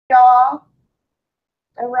y'all.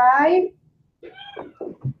 All right.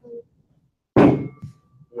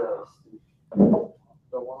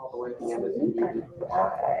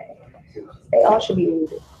 They all should be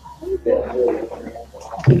muted.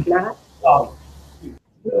 If not, yeah.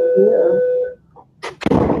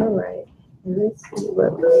 All right. Let's see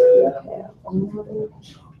what we have on.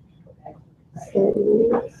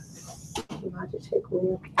 Settings. Logitech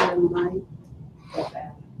webcam mic.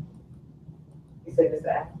 You said it's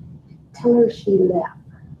that. Tell her she left.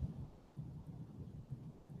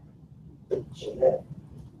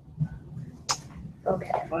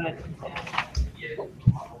 Okay.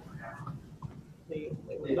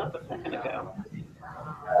 We left a second ago.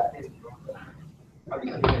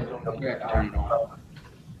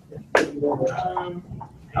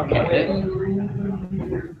 Okay.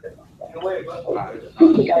 You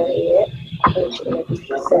can go ahead. Introduce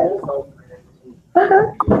yourself.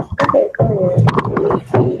 Okay, go ahead.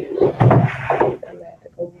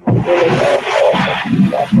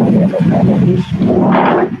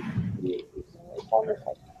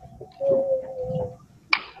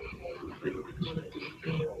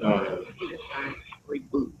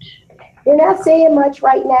 Reboot. You're not saying much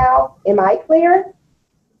right now. Am I clear?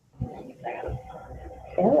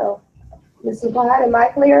 Hello. Mrs. Blythe, am I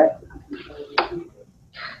clear?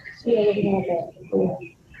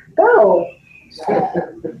 Go.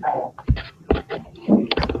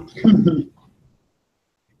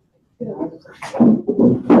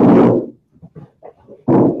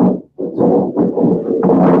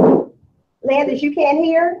 Landis, you can't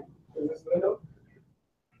hear?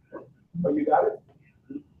 Oh, you got it?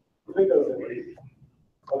 Windows in it.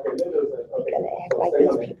 Okay, Windows in it. I'm gonna act like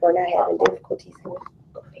these people are not having difficulties. Go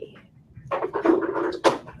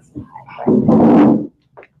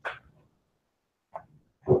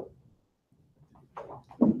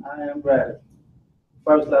I am ready.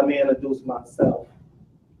 First, let me introduce myself.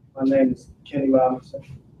 My name is Kenny Robinson.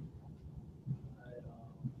 I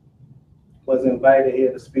was invited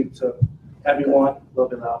here to speak to everyone. A little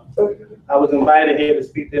bit loud. I was invited here to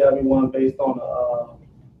speak to everyone based on a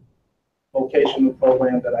vocational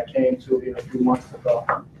program that I came to here a few months ago,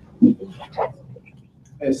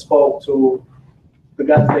 and spoke to the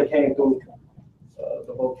guys that came through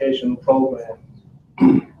the vocational program.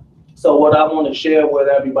 So what I want to share with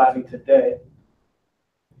everybody today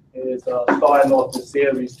is starting off the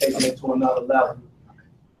series, taking it to another level,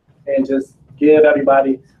 and just give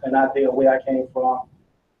everybody an idea of where I came from,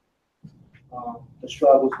 the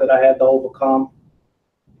struggles that I had to overcome,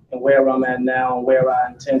 and where I'm at now, and where I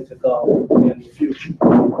intend to go in the future.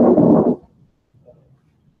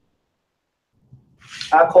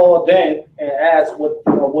 I called in and asked what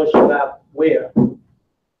should I wear?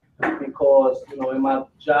 Because, in my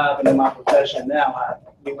job and in my profession now,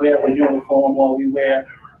 we wear a uniform, or we wear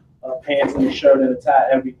pants and a shirt and a tie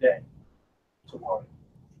every day to work.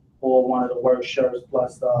 Or one of the work shirts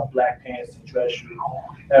plus black pants and dress shoes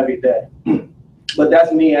every day. But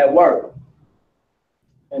that's me at work.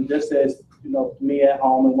 And this is, me at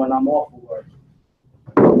home and when I'm off of work.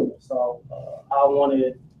 So I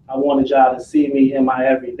wanted y'all to see me in my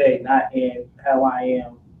everyday, not in how I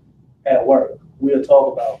am at work. We'll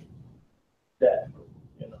talk about that,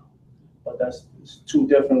 but that's two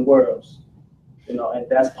different worlds, and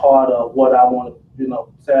that's part of what I want to,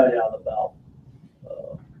 tell y'all about.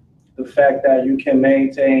 The fact that you can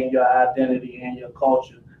maintain your identity and your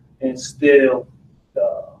culture and still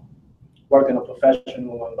work in a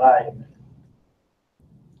professional environment,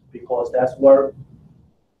 because that's work,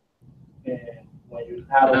 and when you're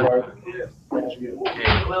out of work, that's you.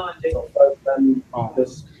 So first, let me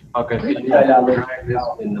just Okay. tell y'all a little bit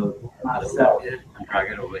about myself.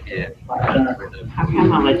 Drag it over here. I'm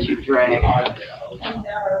gonna let you drag.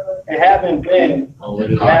 It haven't been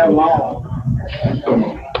that long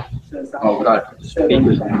since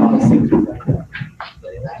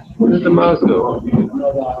Where did the mouse go?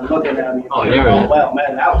 looking at me. Oh, here it is. Well,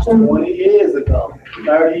 man, that was 20 years ago,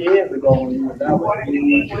 30 years ago when you was that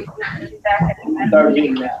way.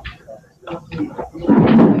 38 now.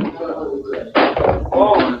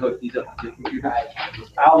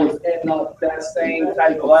 I was in that same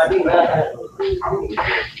type of life.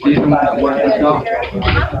 These are my work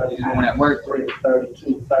at work.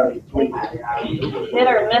 32, 33. Hit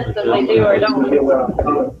or miss if they do or don't. Get where I'm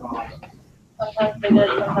coming from. Sometimes they did,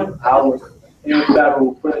 sometimes. I was in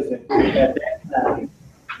federal prison at that time.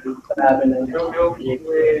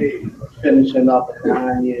 Finishing up a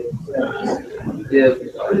 9 years.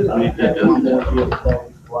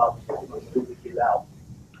 Get out.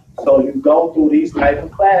 So you go through these type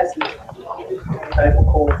of classes, type of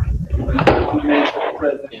courses, coming into the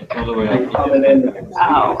prison, All the way they up. coming in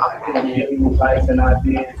Oh, and giving you advice and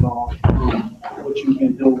ideas on what you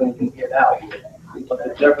can do when you get out. But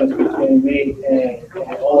the difference between me and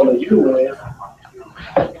all of you is,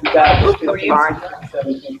 you guys are 15, 16,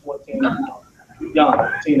 17, 14,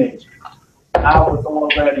 young, teenagers. I was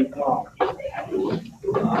already grown. I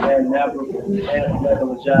had never had a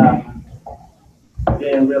regular job.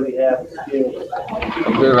 Didn't really have the skills.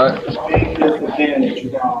 You're right. Big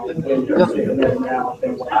disadvantage where you're sitting at now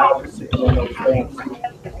than when I was sitting in those things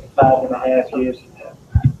 5.5 years ago.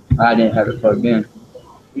 I didn't have it plugged in.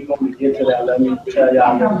 We're going to get to that. Let me tell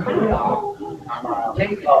y'all.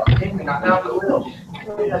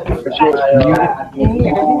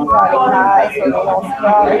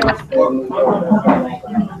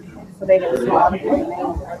 So they don't swap it.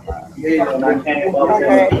 When I came up in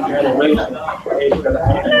the generation, age that I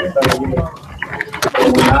am, 30 years. So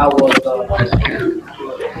when I was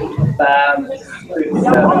 5, 6,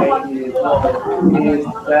 7, 8 years old,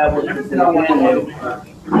 that was the beginning.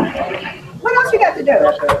 What else you got to do?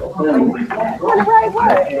 What right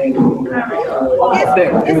what?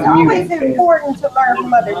 It's always important to learn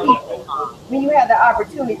from other people when you have the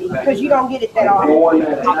opportunity, because you don't get it that often.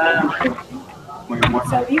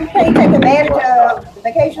 So if you can't take advantage of the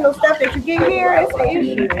vacational stuff that you get here, it's an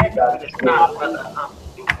issue.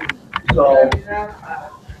 So,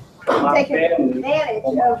 my Taking family, advantage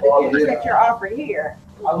of the things that you're offered here.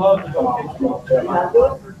 I love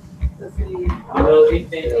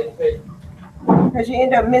Because you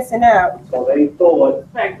end up missing out. So they thought,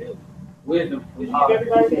 Wisdom.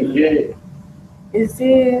 yeah, Is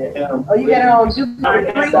it? Oh, you got it on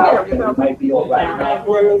duplicate South screen? End might be all right.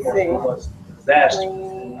 Let me see. It was disastrous.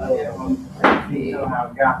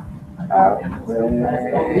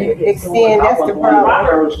 Extend, that's the problem.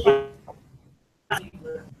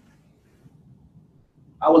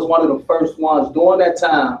 I was one of the first ones during that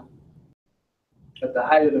time, at the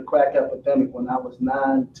height of the crack epidemic, when I was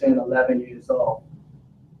 9, 10, 11 years old.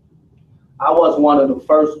 I was one of the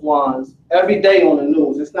first ones, every day on the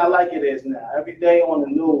news. It's not like it is now. Every day on the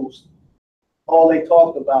news, all they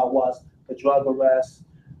talked about was the drug arrests,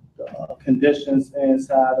 the conditions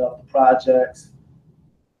inside of the projects.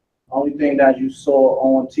 Only thing that you saw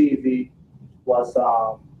on TV was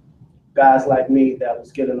guys like me that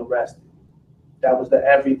was getting arrested. That was the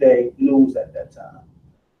everyday news at that time.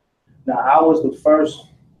 Now, I was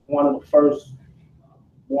one of the first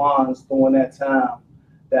ones during that time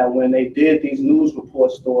that when they did these news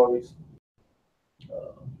report stories,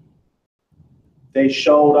 they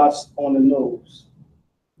showed us on the news.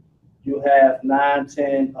 You have 9,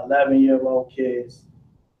 10, 11-year-old kids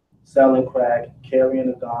selling crack, carrying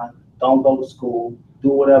a gun, don't go to school, do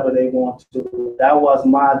whatever they want to do. That was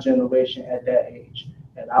my generation at that age.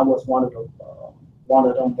 And I was one of them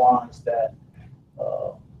ones that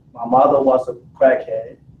my mother was a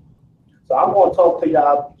crackhead. So I'm going to talk to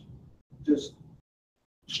y'all just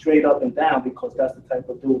straight up and down because that's the type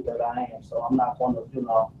of dude that I am. So I'm not going to,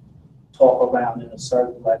 talk around in a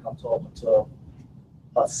circle like I'm talking to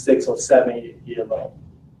a 6 or 7 year old.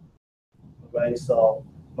 Right? So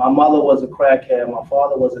my mother was a crackhead. My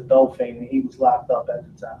father was a dope fiend, and he was locked up at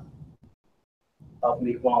the time of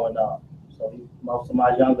me growing up. So most of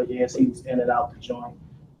my younger years, he was in and out the joint.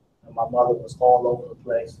 And my mother was all over the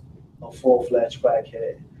place, a full-fledged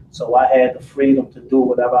crackhead. So I had the freedom to do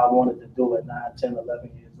whatever I wanted to do at 9, 10,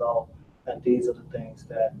 11 years old. And these are the things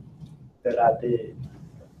that I did.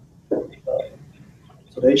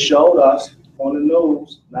 So they showed us on the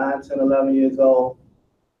news, 9, 10, 11 years old,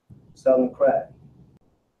 selling crack.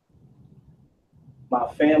 My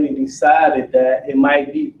family decided that it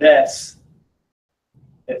might be best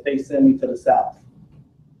if they send me to the South,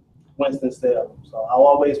 Winston-Salem. So I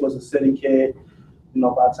always was a city kid.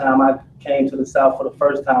 By the time I came to the South for the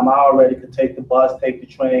first time, I already could take the bus, take the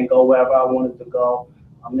train, go wherever I wanted to go.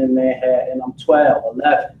 I'm in Manhattan, I'm 12,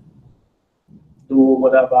 11, doing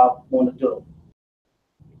whatever I want to do.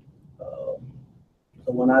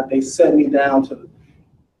 So when they sent me down to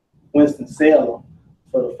Winston-Salem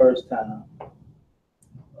for the first time,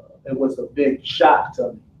 it was a big shock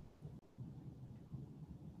to me.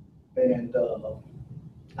 And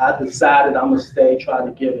I decided I'm gonna stay, try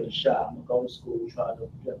to give it a shot. I'm gonna go to school, try to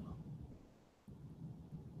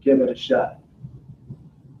give it a shot.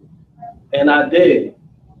 And I did.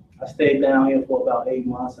 I stayed down here for about 8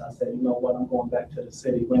 months. I said, you know what, I'm going back to the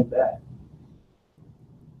city, went back.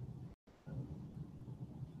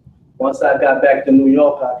 Once I got back to New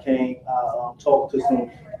York, I talked to some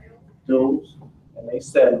dudes, and they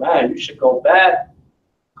said, man, you should go back,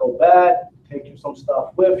 take you some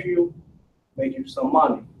stuff with you, make you some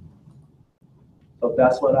money. So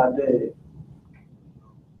that's what I did.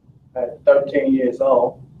 At 13 years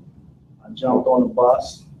old, I jumped on a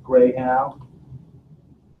bus, Greyhound,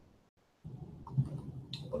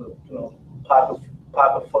 with a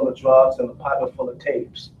pocket full of drugs and a pocket full of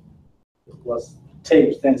tapes. It was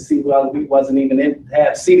tapes, then see, well, we wasn't even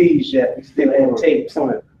have CDs yet. We still had tapes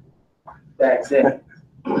back then.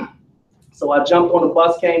 So I jumped on the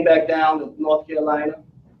bus, came back down to North Carolina,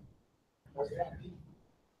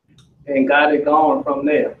 and got it going from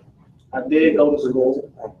there. I did go to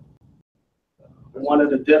school. One of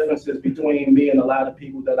the differences between me and a lot of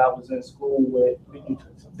people that I was in school with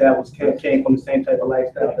that came from the same type of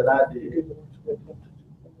lifestyle that I did.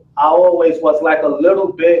 I always was like a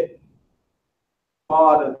little bit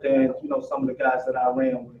harder than some of the guys that I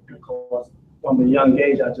ran with, because from a young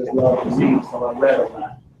age I just loved to read, so I read a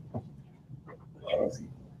lot.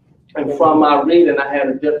 And from my reading, I had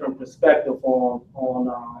a different perspective on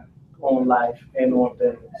life and on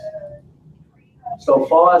things. So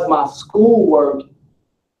far as my schoolwork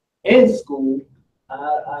in school,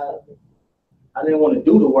 I didn't want to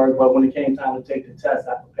do the work, but when it came time to take the test,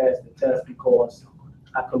 I could pass the test because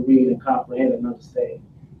I could read and comprehend and understand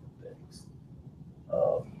things.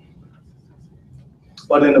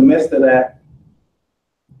 But in the midst of that,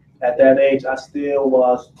 at that age, I still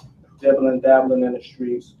was dabbling in the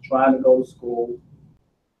streets, trying to go to school,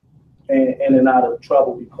 and in and out of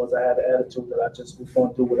trouble because I had an attitude that I just was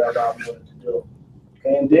going to do whatever I wanted to do,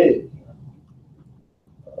 and did.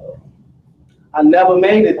 I never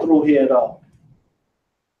made it through here though,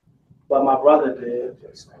 but my brother did.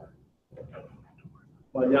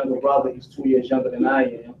 My younger brother, he's 2 years younger than I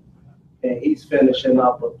am, and he's finishing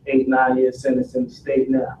up an 8-9 year sentence in the state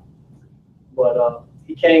now. But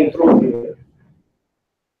he came through here.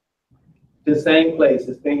 The same place,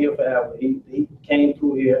 it's been here forever. He came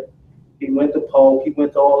through here. He went to Polk, he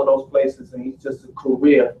went to all of those places, and he's just a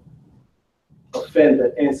career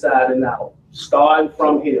offender inside and out. Starting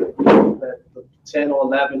from here, at 10 or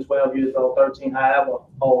 11, 12 years old, 13, however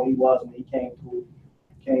old he was when he came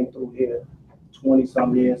through here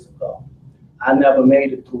 20-some years ago. I never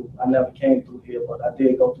made it through. I never came through here, but I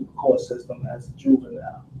did go through the court system as a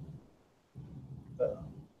juvenile.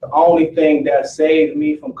 The only thing that saved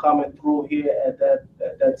me from coming through here at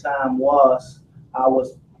that time was I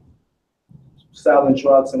was selling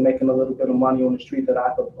drugs and making a little bit of money on the street that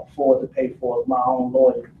I could afford to pay for my own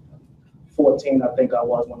lawyer. 14, I think I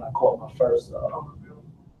was when I caught my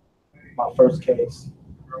first case.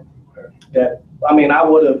 That, I mean, I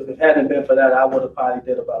would have, if it hadn't been for that, I would have probably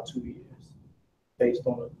did about 2 years based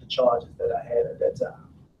on the charges that I had at that time.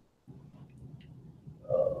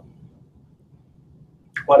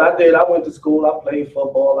 What I did, I went to school, I played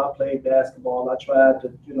football, I played basketball, I tried to,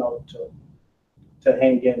 to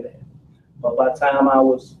hang in there. But by the time I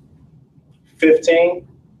was 15,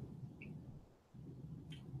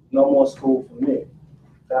 no more school for me.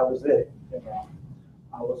 That was it.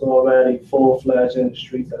 I was already full-fledged in the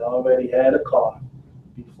streets. I already had a car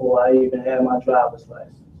before I even had my driver's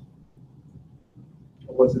license.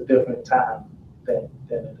 It was a different time than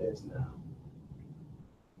it is now.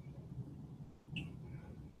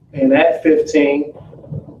 And at 15,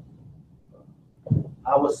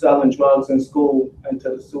 I was selling drugs in school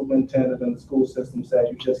until the superintendent and the school system said,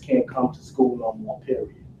 you just can't come to school no more,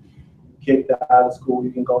 period. You're kicked out of school,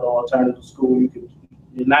 you can go to alternative school,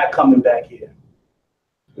 you're not coming back here.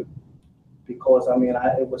 Because, I mean,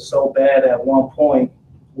 it was so bad at one point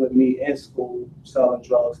with me in school selling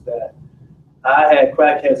drugs that I had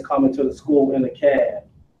crackheads coming to the school in a cab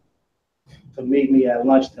to meet me at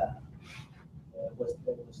lunchtime. It was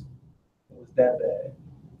that bad.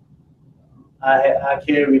 I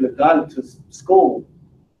carried a gun to school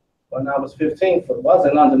when I was 15. It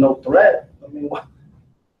wasn't under no threat. I mean,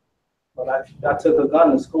 but I took a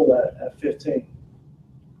gun to school at 15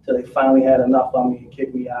 till they finally had enough of me and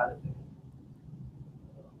kicked me out of it.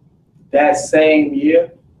 That same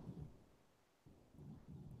year,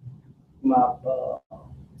 my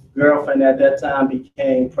girlfriend at that time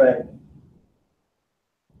became pregnant.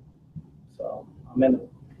 So I'm in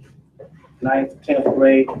the 9th, 10th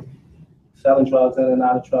grade, selling drugs in and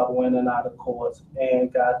out of trouble, in and out of courts,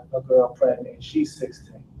 and got a girl pregnant. She's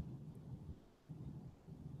 16.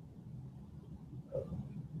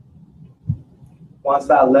 Once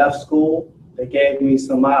I left school, they gave me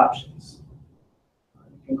some options.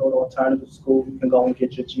 You can go to alternative school, you can go and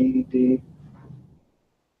get your GED.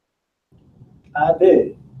 I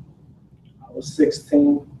did. I was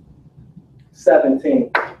 16,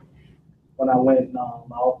 17 when I went.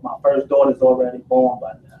 My first daughter's already born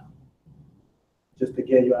by now. Just to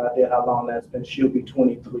give you an idea how long that's been. She'll be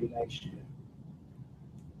 23 next year.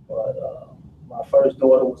 But My first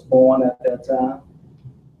daughter was born at that time.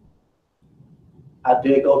 I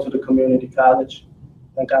did go to the community college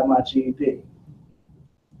and got my GED.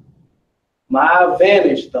 My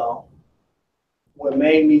advantage, though, what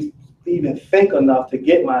made me even think enough to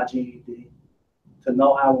get my GED, to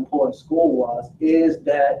know how important school was, is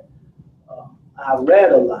that I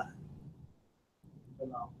read a lot. You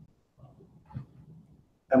know,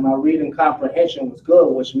 and my reading comprehension was good,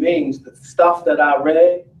 which means the stuff that I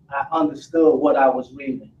read, I understood what I was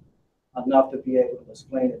reading enough to be able to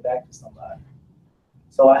explain it back to somebody.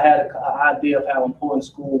 So I had an idea of how important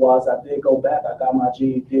school was. I did go back. I got my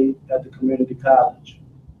GED at the community college.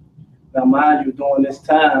 Now, mind you, during this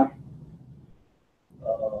time,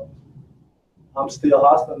 I'm still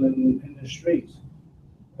hustling in the streets.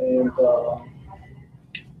 And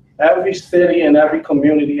every city and every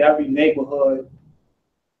community, every neighborhood,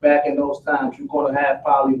 back in those times, you're going to have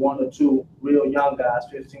probably one or two real young guys,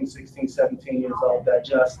 15, 16, 17 years old, that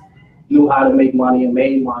just knew how to make money and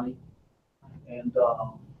made money. And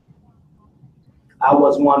I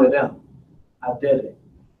was one of them. I did it.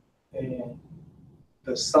 And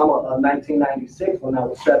the summer of 1996, when I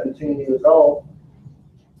was 17 years old,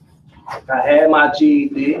 I had my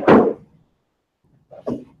GED.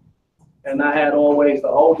 And I had always the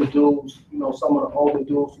older dudes, you know, some of the older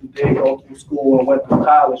dudes who did go through school and went through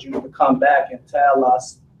college used to come back and tell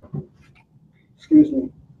us, excuse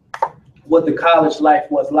me, what the college life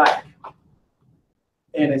was like.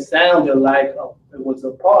 And it sounded like it was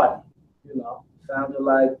a party, you know. It sounded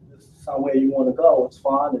like it's somewhere you want to go. It's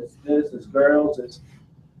fun, it's this, it's girls, it's...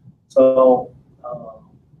 So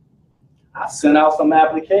I sent out some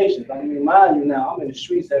applications. I mean, mind you now, I'm in the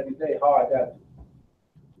streets every day, hard, got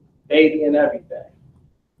baby and everything.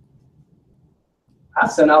 I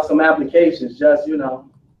sent out some applications just, you know,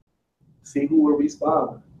 see who would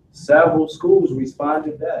respond. Several schools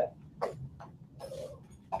responded back.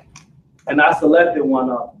 And I selected one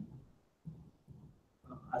of them.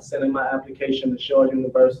 I sent in my application to Shaw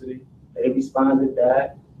University. They responded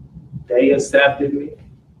back. They accepted me.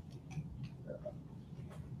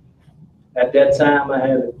 At that time, I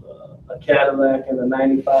had a Cadillac and a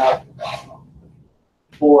 95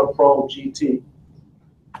 Ford Probe GT.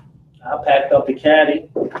 I packed up the caddy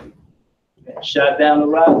and shot down the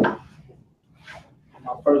road.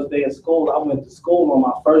 My first day of school, I went to school on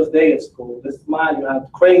my first day of school. This is mind you how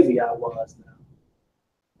crazy I was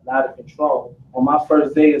now. Out of control. On my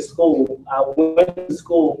first day of school, I went to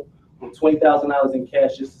school with $20,000 in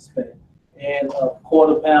cash just to spend and a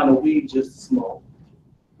quarter pound of weed just to smoke.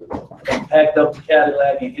 I packed up the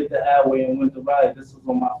Cadillac and hit the highway and went to ride. This was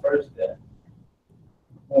on my first day.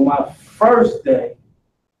 On my first day,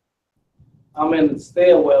 I'm in the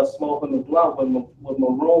stairwell smoking the blunt with my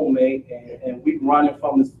roommate, and we running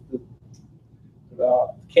from the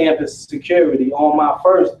campus security on my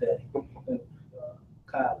first day in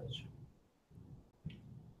college.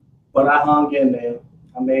 But I hung in there.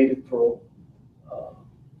 I made it through.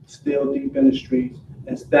 Still deep in the streets,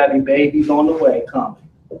 and steady babies on the way coming.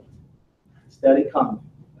 Steady coming.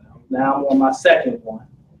 Now I'm on my second one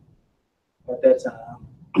at that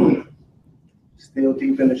time. Still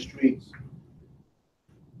deep in the streets.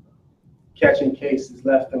 Catching cases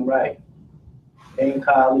left and right. In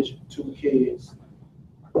college, 2 kids.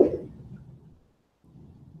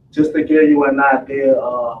 Just to give you an idea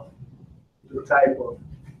of the type of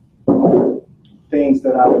things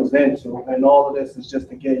that I was into, and all of this is just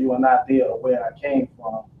to give you an idea of where I came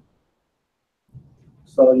from,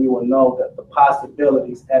 so you will know that the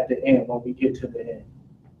possibilities at the end when we get to the end.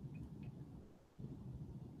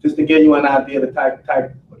 Just to give you an idea of the type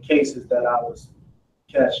of cases that I was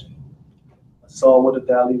catching. Assault with a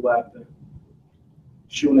deadly weapon,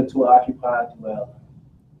 shooting into an occupied dwelling,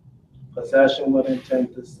 possession with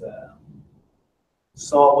intent to sell,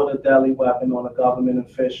 assault with a deadly weapon on a government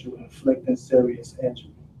official, inflicting serious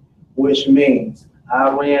injury, which means I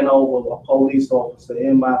ran over a police officer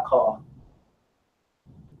in my car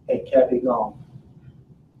and kept it going.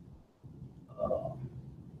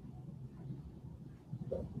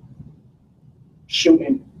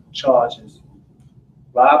 Shooting charges,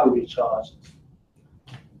 robbery charges.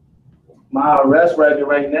 My arrest record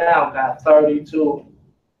right now got 32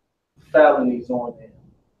 felonies on there.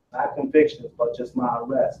 Not convictions, but just my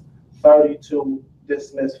arrest. 32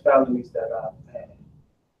 dismissed felonies that I've had.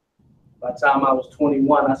 By the time I was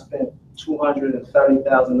 21, I spent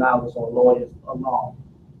 $230,000 on lawyers alone,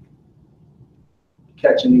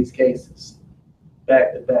 catching these cases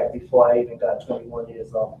back to back before I even got 21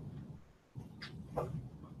 years old.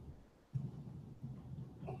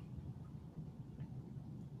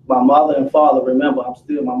 My mother and father, remember,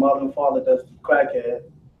 my mother and father that's crackhead.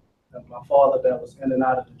 And my father that was in and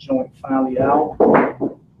out of the joint finally out,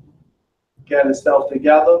 got himself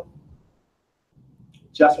together.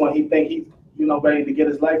 Just when he think he's, ready to get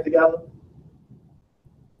his life together,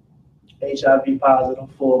 HIV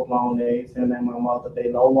positive, full-blown AIDS, and then my mother, they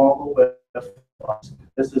no longer with us.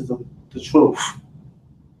 This is the truth.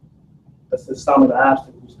 This is some of the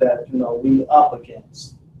obstacles that, we up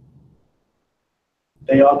against.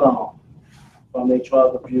 They are gone from their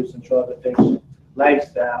drug abuse and drug addiction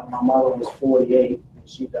lifestyle. My mother was 48 when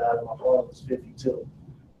she died, and my father was 52.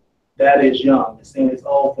 That is young. It seems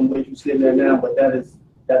old from where you sitting there now, but that is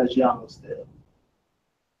young still.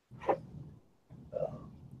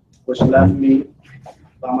 Which left me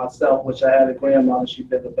by myself, which I had a grandmother. She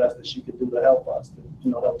did the best that she could do to help us,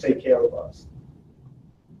 to help take care of us.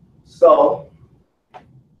 So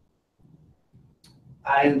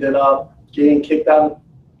I ended up getting kicked out of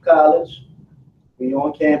college. We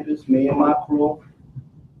on campus, me and my crew,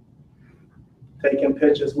 taking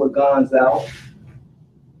pictures with guns out.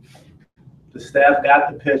 The staff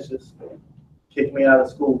got the pictures, kicked me out of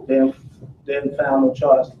school. Didn't found no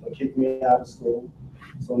charges, but kicked me out of school.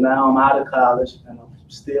 So now I'm out of college and I'm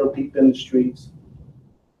still deep in the streets.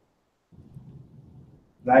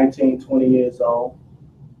 19, 20 years old.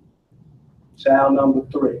 Child number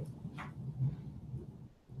 3.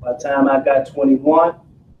 By the time I got 21,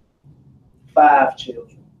 5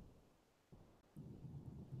 children.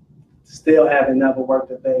 Still haven't never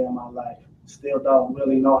worked a day in my life. Still don't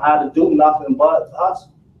really know how to do nothing but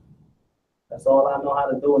hustle. That's all I know how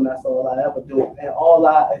to do, and that's all I ever do, and all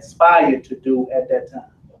I aspired to do at that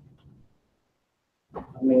time.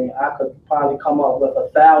 I mean, I could probably come up with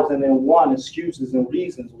 1,001 excuses and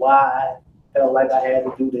reasons why I felt like I had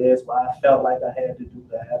to do this, why I felt like I had to do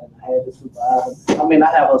that, and I had to survive. I mean,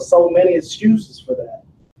 I have so many excuses for that,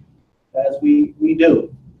 as we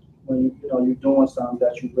do when you're doing something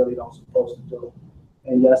that you really don't supposed to do.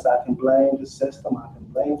 And yes, I can blame the system, I can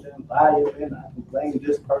blame the environment, I can blame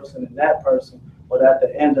this person and that person, but at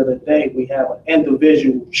the end of the day, we have an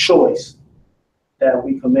individual choice that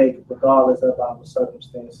we can make regardless of our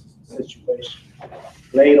circumstances and situation.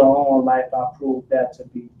 Later on in life, I proved that to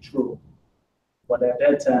be true. But at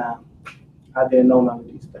that time, I didn't know none of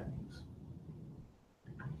these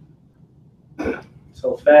things.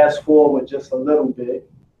 So fast forward just a little bit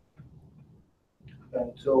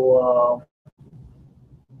until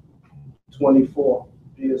 24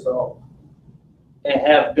 years old, and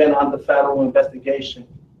have been under federal investigation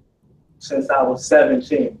since I was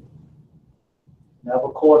 17. Never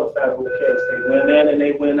caught a federal case. They went in and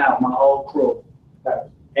they went out, my whole crew.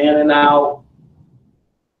 In and out.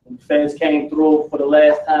 When the feds came through for the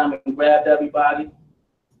last time and grabbed everybody,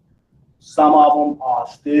 some of them are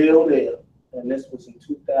still there. And this was in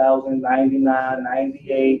 2000, 99,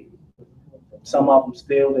 98. Some of them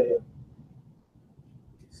still there.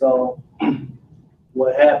 So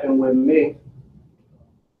what happened with me,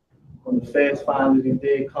 when the feds finally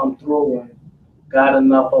did come through and got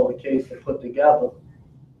enough of a case to put together,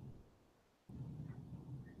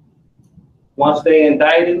 once they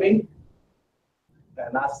indicted me,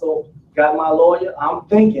 and I got my lawyer, I'm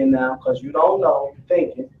thinking now, because you don't know, you're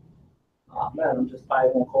thinking, oh man, I'm just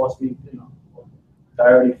probably gonna cost me,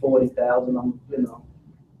 30, 40,000,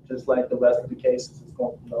 just like the rest of the cases is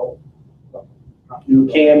going to know. You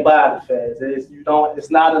can't buy the feds. It's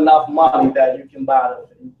not enough money that you can buy the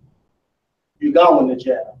feds. You're going to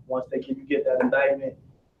jail. Once you get that indictment,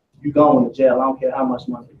 you're going to jail. I don't care how much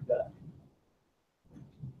money you got.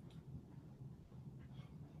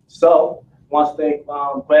 So once they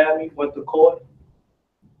grabbed me, went to court,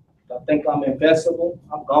 I think I'm invincible.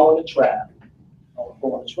 I'm going to trial. I'm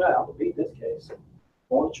going to trial. I'm going to beat this case.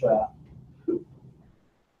 Going to trial.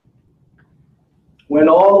 Went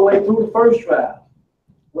all the way through the first trial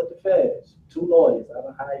with the feds. 2 lawyers. I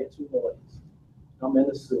done hired 2 lawyers. I'm in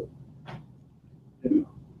the suit.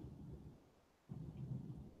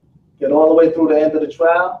 Get all the way through the end of the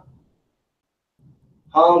trial.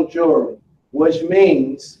 Hung jury, which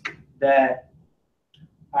means that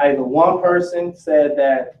either one person said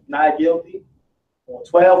that not guilty, or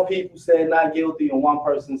 12 people said not guilty, and one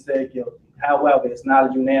person said guilty. However, it's not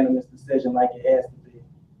a unanimous decision like it has to be.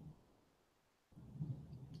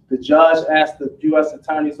 The judge asked the U.S.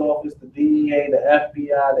 Attorney's Office, the DEA, the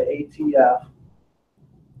FBI, the ATF,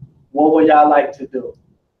 what would y'all like to do?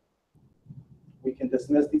 We can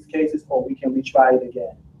dismiss these cases or we can retry it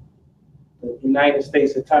again. The United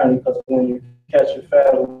States Attorney, because when you catch a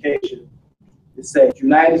federal case, it says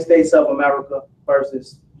United States of America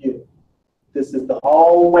versus you. This is the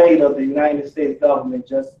whole weight of the United States government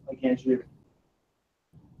just against you.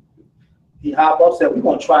 He hopped up and said, we're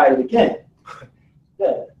going to try it again.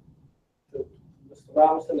 Yeah.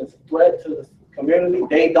 Robinson is a threat to the community.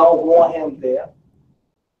 They don't want him there.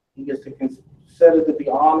 He gets to considered to be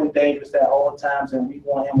armed and dangerous at all times, and we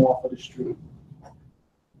want him off of the street.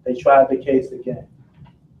 They tried the case again,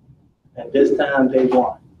 and this time they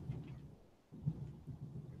won.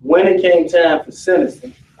 When it came time for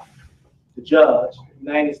sentencing, the judge,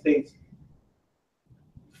 United States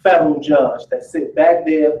federal judge that sit back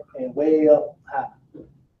there and way up high,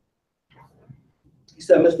 he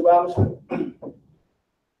said, Mr. Robinson,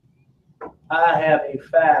 I have a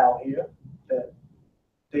file here that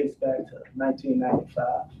dates back to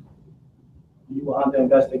 1995. You were under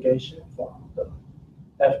investigation from the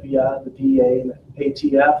FBI, the DA, and the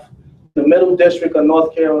ATF, the Middle District of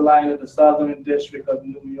North Carolina, the Southern District of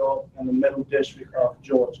New York, and the Middle District of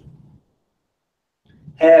Georgia.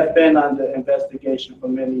 Have been under investigation for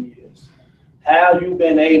many years. How you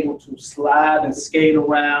been able to slide and skate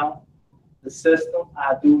around the system,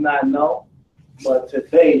 I do not know. But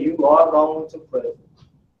today you are going to prison.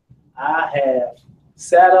 I have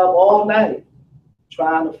sat up all night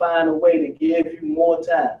trying to find a way to give you more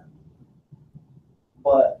time.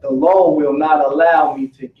 But the law will not allow me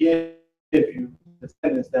to give you the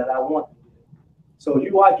sentence that I want to give. So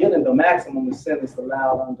you are getting the maximum sentence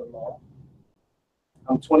allowed under law.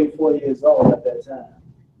 I'm 24 years old at that time.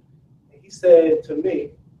 And he said to me,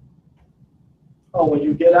 oh, when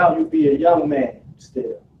you get out, you'll be a young man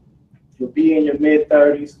still. You'll be in your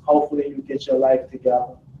mid-30s. Hopefully you get your life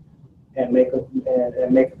together and make a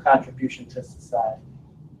contribution to society.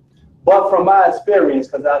 But from my experience,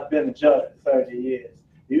 because I've been a judge for 30 years,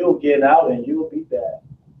 you'll get out and you'll be back.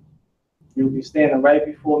 You'll be standing right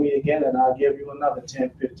before me again, and I'll give you another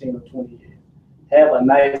 10, 15, or 20 years. Have a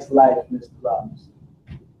nice life, Mr. Robinson.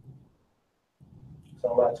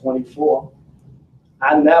 So at 24,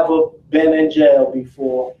 I never been in jail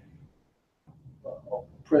before,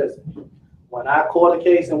 prison. When I caught a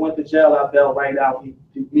case and went to jail, I bailed right out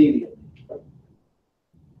immediately.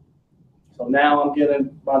 So now I'm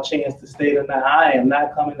getting my chance to stay the night. I am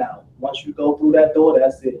not coming out. Once you go through that door,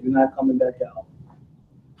 that's it. You're not coming back out.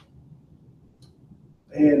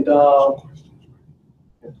 And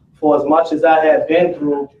for as much as I had been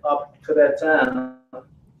through up to that time,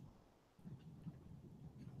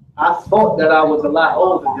 I thought that I was a lot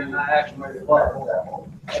older than I actually was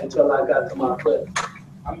until I got to my prison.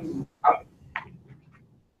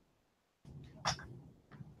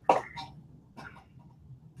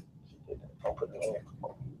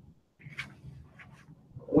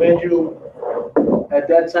 When you, at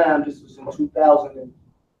that time, this was in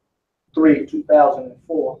 2003,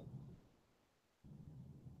 2004,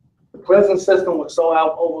 the prison system was so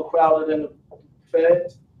overcrowded in the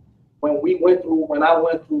feds. When I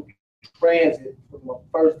went through transit for my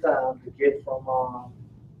first time to get from,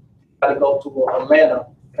 I to go to Atlanta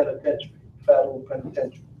Penitentiary, Federal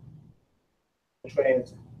Penitentiary,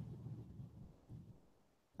 transit.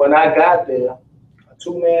 When I got there, a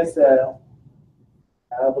two-man cell,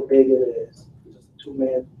 however big it is, just a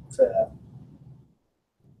two-man cell.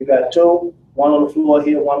 You got two, one on the floor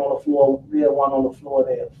here, one on the floor there, one on the floor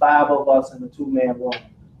there. 5 of us in the two-man room.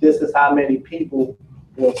 This is how many people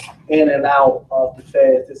was in and out of the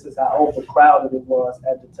feds. This is how overcrowded it was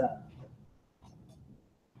at the time.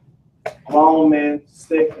 Grown men,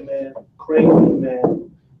 sick men, crazy men.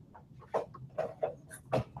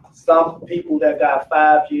 Some people that got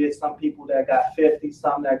 5 years, some people that got 50,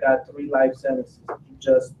 some that got 3 life sentences.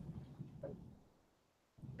 Just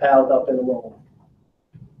piled up in the room.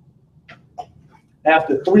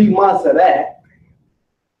 After 3 months of that,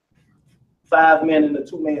 5 men in the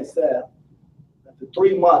two-man cell, after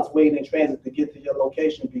 3 months waiting in transit to get to your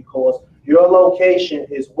location because your location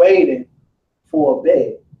is waiting for a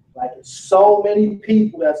bed. Like so many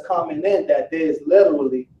people that's coming in that there's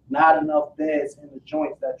literally not enough beds in the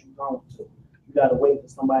joints that you're going to. You got to wait for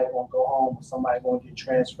somebody going to go home or somebody going to get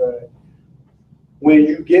transferred. When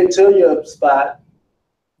you get to your spot,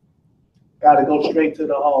 got to go straight to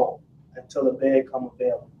the hall until the bed come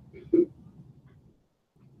available.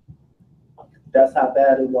 That's how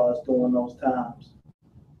bad it was during those times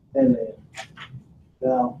in there.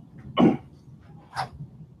 Now,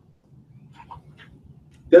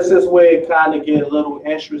 this is where it kind of gets a little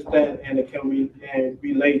interesting and it can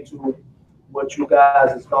relate to what you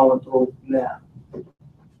guys is going through now.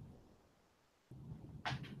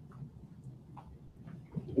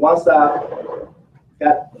 Once I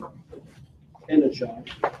got in the joint,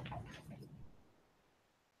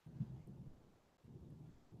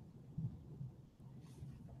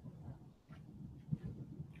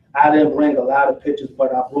 I didn't bring a lot of pictures,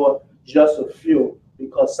 but I brought just a few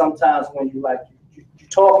because sometimes when you you're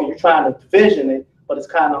talking, you're trying to vision it, but it's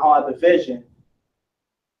kind of hard to vision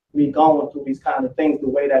me going through these kind of things the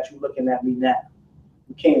way that you're looking at me now.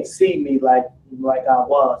 You can't see me like I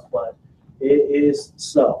was, but it is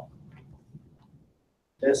so.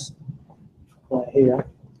 This right here,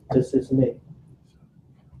 this is me.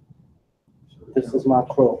 This is my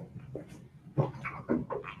crew.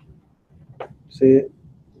 See it?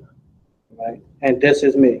 Right? And this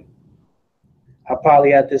is me. I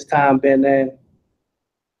probably at this time been in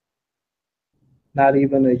not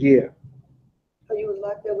even a year. So you was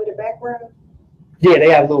locked up with a background? Yeah, they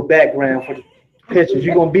have a little background for the pictures.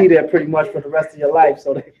 You're gonna be there pretty much for the rest of your life,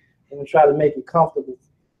 so they're gonna try to make it comfortable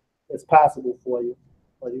as possible for you.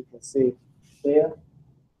 But you can see there.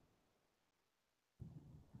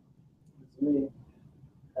 It's me.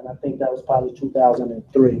 And I think that was probably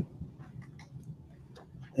 2003.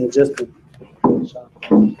 And just to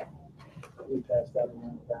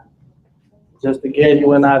give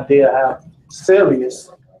you an idea how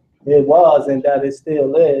serious it was and that it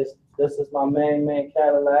still is, this is my main man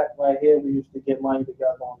Cadillac right here. We used to get money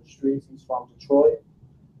together on the streets. He's from Detroit.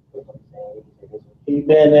 He's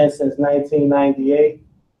been in since 1998.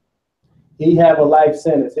 He have a life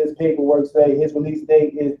sentence. His paperwork say his release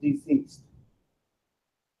date is deceased.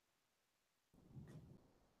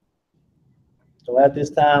 So at this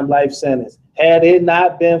time, life sentence. Had it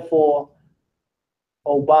not been for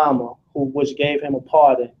Obama, which gave him a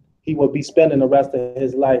pardon, he would be spending the rest of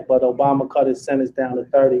his life. But Obama cut his sentence down to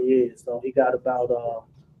 30 years. So he got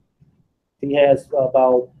he has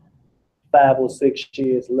about 5 or 6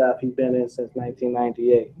 years left. He's been in since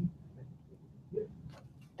 1998.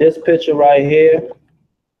 This picture right here,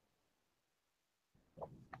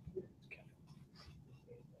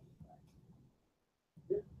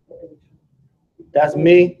 that's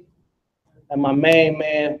me and my main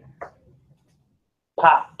man,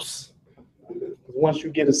 Pops. Once you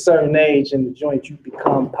get a certain age in the joint, you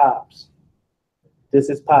become Pops. This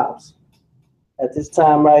is Pops. At this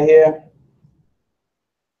time right here,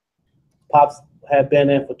 Pops had been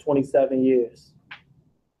in for 27 years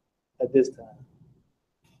at this time.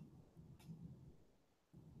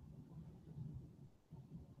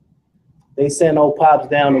 They sent old Pops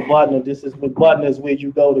down to Butner. This is what Butner is where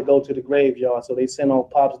you go to the graveyard. So they sent old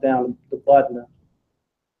Pops down to Butner.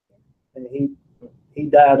 And he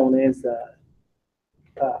died on the inside.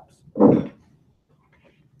 Pops.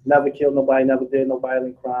 Never killed nobody, never did no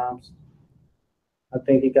violent crimes. I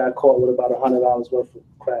think he got caught with about $100 worth of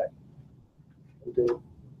crack. He did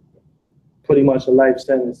pretty much a life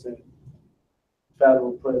sentence in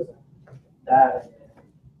federal prison. Died.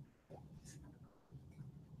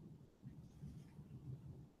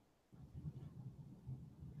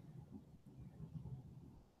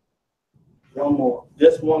 One more.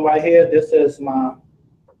 This one right here, this is my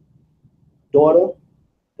daughter.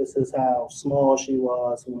 This is how small she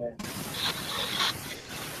was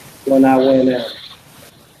when I went in.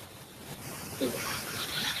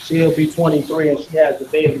 She'll be 23 and she has the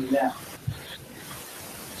baby now.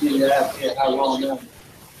 See that here, how long now?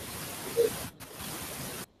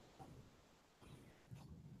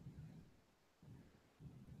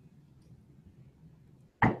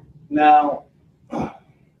 Now,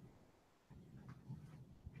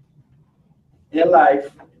 in life,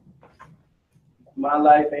 my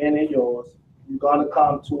life and in yours, you're gonna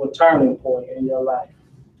come to a turning point in your life.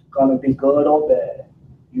 It's gonna be good or bad.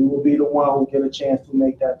 You will be the one who get a chance to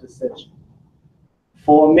make that decision.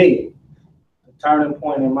 For me, the turning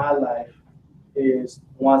point in my life is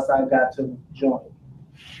once I got to the joint.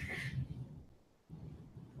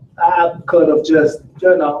 I could have just,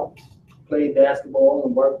 played basketball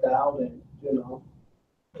and worked out and,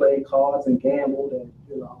 played cards and gambled and,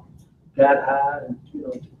 got high and,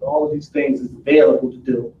 all of these things is available to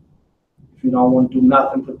do. If you don't want to do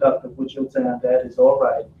nothing productive with your time, that is all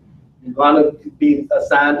right. You're gonna be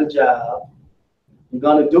assigned a job. You're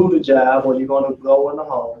gonna do the job or you're gonna go in the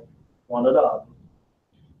hole, one or the other.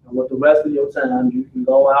 And with the rest of your time, you can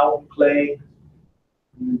go out and play.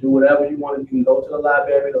 You can do whatever you want. You can go to the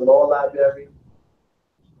library, the law library.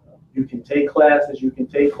 You can take classes, you can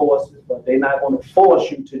take courses, but they're not gonna force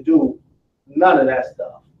you to do none of that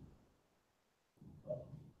stuff.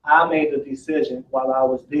 I made the decision while I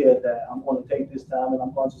was there that I'm going to take this time and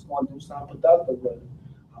I'm just going to do something productive with it.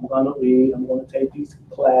 I'm going to read. I'm going to take these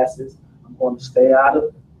classes. I'm going to stay out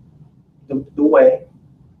of the way.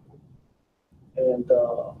 And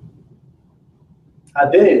I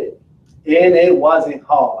did. And it wasn't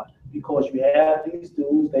hard because you have these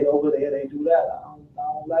dudes, they over there, they do that. I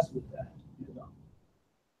don't mess with that.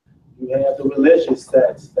 You have the religious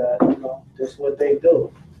sects that, that's what they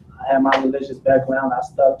do. I have my religious background, I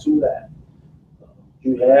stuck to that.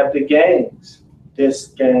 You have the gangs, this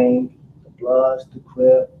gang, the Bloods, the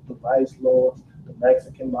Crip, the Vice Lords, the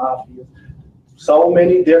Mexican Mafia, so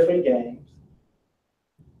many different gangs.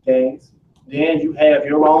 Then you have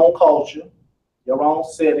your own culture, your own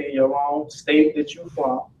city, your own state that you're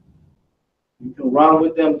from. You can run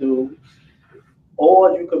with them dudes,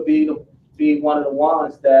 or you could be one of the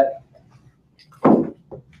ones that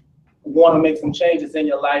want to make some changes in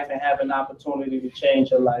your life and have an opportunity to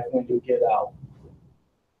change your life when you get out.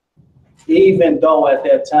 Even though at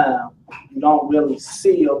that time you don't really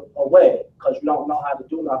see a way because you don't know how to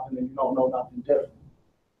do nothing and you don't know nothing different.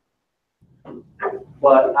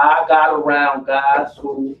 But I got around guys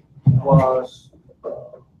who was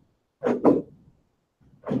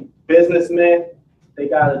businessmen. They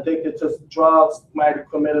got addicted to drugs, might have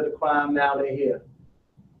committed a crime, now they're here.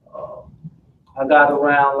 I got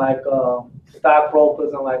around like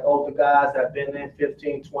stockbrokers and like older guys that have been in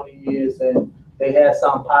 15, 20 years and they had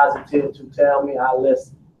something positive to tell me, I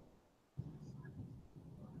listened.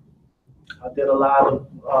 I did a lot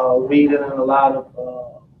of reading and a lot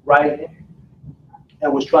of writing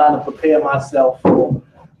and was trying to prepare myself for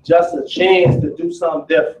just a chance to do something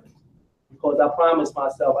different. Because I promised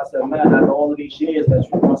myself, I said, man, after all of these years that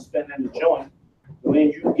you're going to spend in the joint, when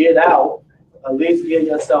you get out, at least give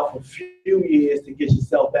yourself a few years to get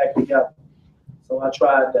yourself back together. So I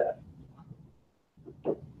tried that.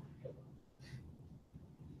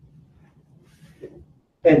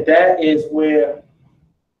 And that is where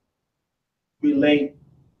we relate,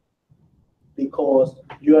 because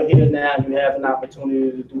you're here now, you have an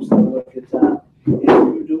opportunity to do something with your time. If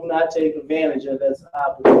you do not take advantage of this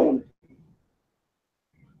opportunity,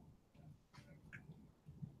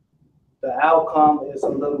 the outcome is a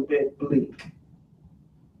little bit bleak.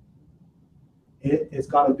 It's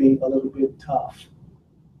going to be a little bit tough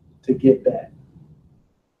to get back.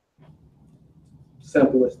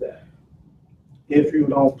 Simple as that. If you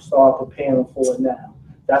don't start preparing for it now.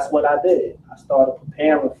 That's what I did. I started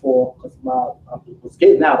preparing for, because I was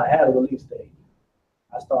getting out, I had a release date.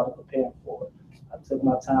 I started preparing for it. I took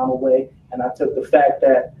my time away, and I took the fact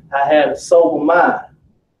that I had a sober mind,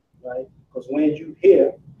 right? Because when you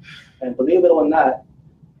hear, and believe it or not,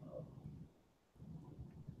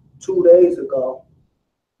 2 days ago,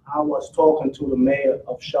 I was talking to the mayor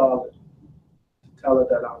of Charlotte to tell her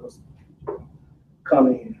that I was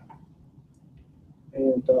coming here.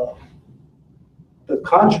 And the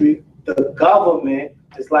country, the government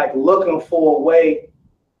is like looking for a way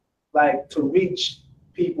like to reach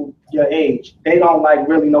people your age. They don't like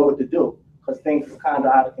really know what to do because things is kind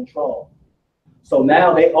of out of control. So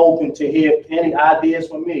now they open to hear any ideas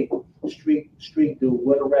from me. Street dude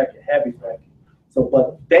with a record, heavy record. So,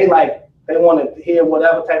 but they want to hear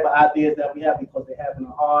whatever type of ideas that we have because they're having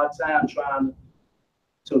a hard time trying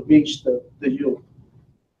to reach the youth.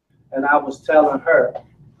 And I was telling her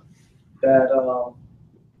that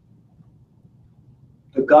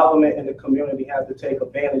the government and the community have to take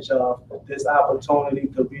advantage of this opportunity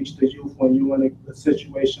to reach the youth when you're in a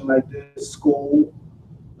situation like this, school,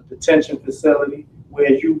 a detention facility,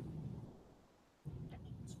 where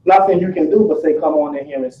nothing you can do but say, come on in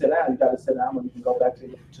here and sit down. You got to sit down and you can go back to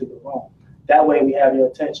your room. That way we have your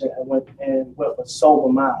attention and with a sober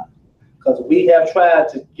mind. Because we have tried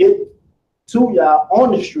to get to y'all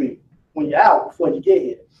on the street when you're out before you get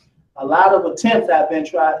here. A lot of attempts have been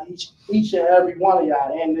tried, each and every one of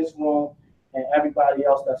y'all in this room and everybody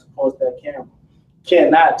else that's supposed to that camera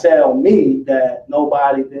cannot tell me that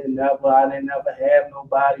I didn't never have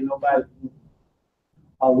nobody.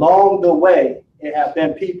 Along the way, it have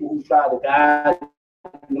been people who try to guide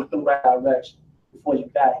you in the right direction before you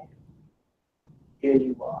got here. Here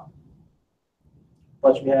you are.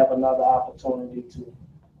 But you have another opportunity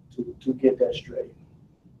to get that straight.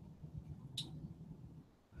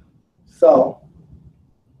 So,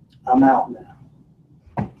 I'm out now.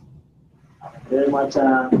 I did my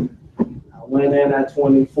time. I went in at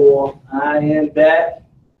 24. I ain't back,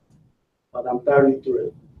 but I'm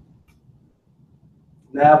 33.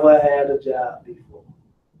 Never had a job before.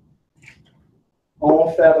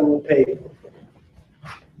 On federal paper.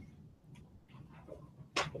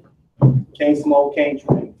 Can't smoke, can't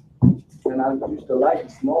drink. And I used to like to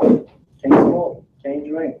smoke. Can't smoke, can't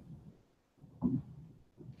drink.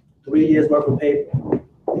 3 years worth of paper.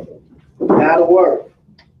 Gotta work.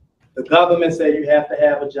 The government said you have to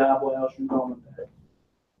have a job or else you're going to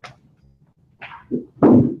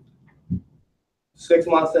die. 6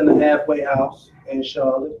 months in the halfway house in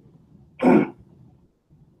Charlotte.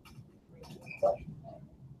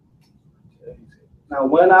 Now,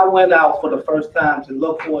 when I went out for the first time to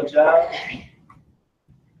look for a job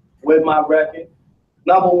with my record,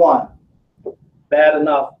 number one, bad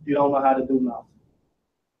enough, you don't know how to do nothing.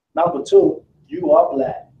 Number 2, you are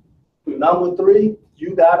black. Number 3,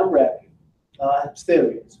 you got a record,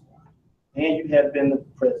 serious, and you have been to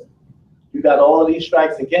prison. You got all of these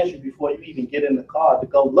strikes against you before you even get in the car to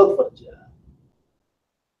go look for the job.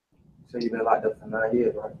 So you've been locked up for 9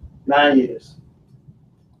 years, right? 9 years.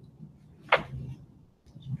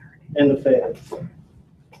 In the feds.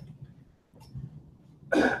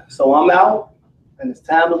 So I'm out, and it's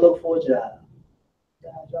time to look for a job.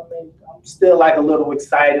 I'm still like a little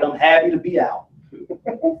excited. I'm happy to be out.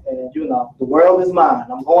 And you know, the world is mine.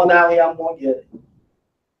 I'm going out here, I'm going to get it.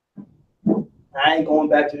 I ain't going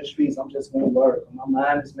back to the streets. I'm just going to work. My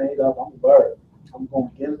mind is made up. I'm going to work. I'm going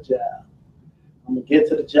to get a job. I'm going to get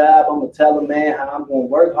to the job. I'm going to tell the man how I'm going to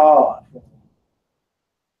work hard for him.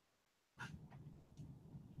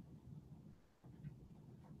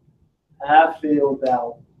 I filled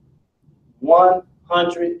out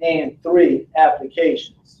 103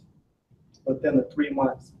 applications within a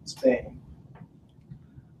 3-month span.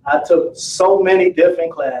 I took so many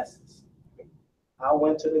different classes. I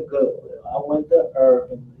went to the Goodwill. I went to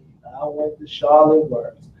Urban League. I went to Charlotte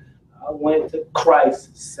Works. I went to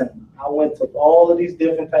Crisis Center. I went to all of these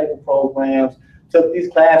different type of programs, took these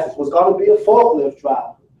classes. Was going to be a forklift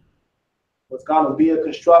driver. Was going to be a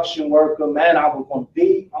construction worker. Man, I'm going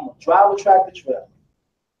to drive a tractor trailer.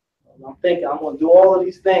 I'm thinking I'm going to do all of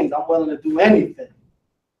these things. I'm willing to do anything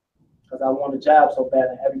because I want a job so bad,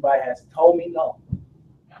 and everybody has told me no.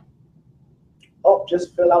 Oh,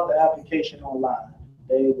 just fill out the application online.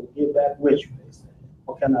 They will get back with you. They say,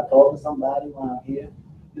 well, can I talk to somebody while I'm here?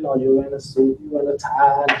 You know, you're in a suit, you're in a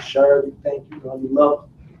tie and a shirt, you think, you know, you look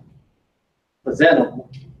presentable.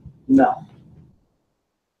 No.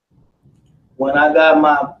 When I got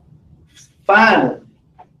my finally,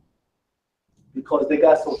 because they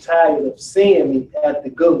got so tired of seeing me at the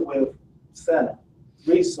Goodwill Center,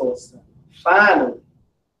 Resource Center, finally,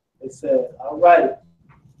 they said, all right,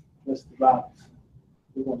 Mr. Robinson,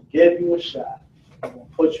 we're going to give you a shot. We're going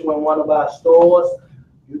to put you in one of our stores.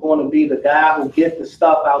 You're going to be the guy who gets the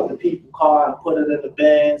stuff out the people's car and put it in the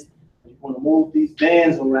bins. You're going to move these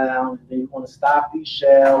bins around, and then you're going to stock these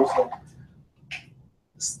shelves. And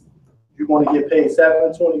you're going to get paid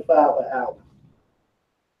 $7.25 an hour.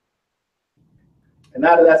 And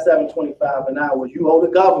out of that $7.25 an hour, you owe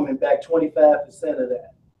the government back 25% of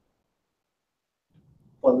that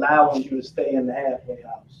for allowing you to stay in the halfway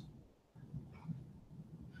house.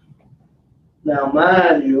 Now,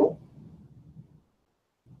 mind you,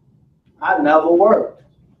 I never worked.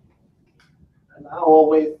 And I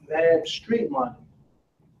always had street money.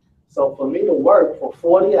 So for me to work for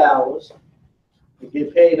 40 hours, to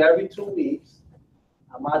get paid every 2 weeks,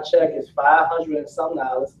 my check is $500 and some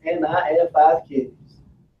dollars, and I have 5 kids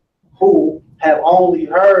who have only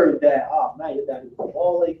heard that, oh, man, your daddy's going to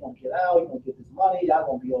ball, he's going to get out, he's going to get this money, y'all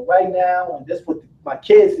going to be all right now. And this what my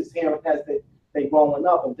kids is hearing as they growing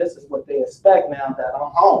up, and this is what they expect now that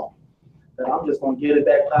I'm home. That I'm just going to get it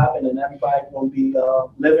back popping and everybody's going to be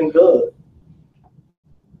living good.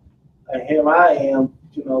 And here I am,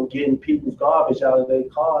 you know, getting people's garbage out of their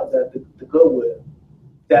cars at the Goodwill.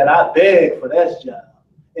 That I begged for that job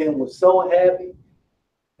and was so happy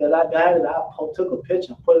that I got it. I took a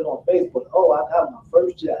picture and put it on Facebook. Oh, I got my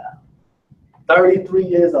first job. 33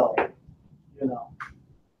 years old, you know.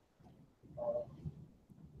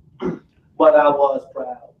 But I was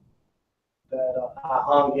proud that I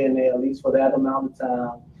hung in there at least for that amount of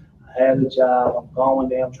time. I had a job. I'm going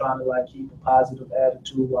there. I'm trying to like keep a positive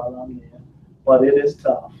attitude while I'm there. But it is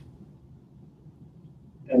tough.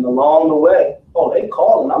 And along the way, oh, they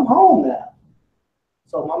calling. I'm home now.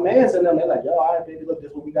 So my man's in them. They're like, yo, all right, baby, look, this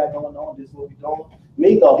is what we got going on. This is what we doing.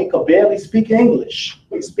 Migo, he could barely speak English.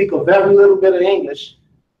 He speak a very little bit of English.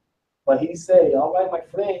 But he said, all right, my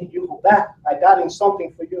friend, you go back. I got him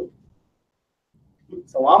something for you.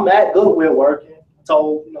 So I'm at Goodwill working. I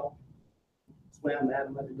told, you know, that's where I'm at.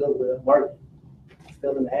 I'm at the Goodwill working.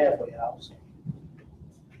 Still in the halfway house.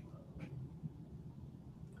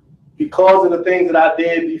 Because of the things that I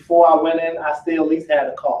did before I went in, I still at least had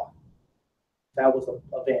a car. That was an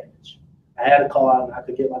advantage. I had a car and I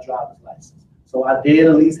could get my driver's license. So I did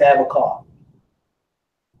at least have a car.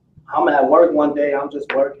 I'm at work one day, I'm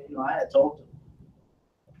just working. You know, I had told him,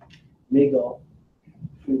 Migo,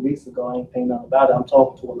 a few weeks ago, I ain't think nothing about it. I'm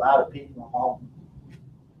talking to a lot of people at home.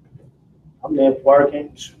 I'm there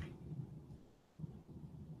working.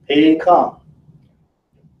 Here it come.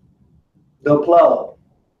 The plug.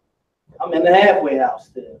 I'm in the halfway house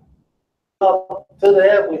still. Up to the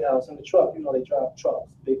halfway house in the truck. You know, they drive trucks,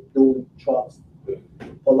 big duty trucks.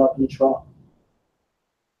 Pull up in the truck.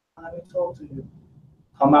 I didn't talk to you.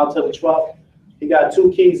 Come out to the truck. He got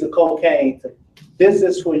 2 keys of cocaine to This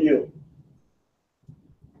is for you.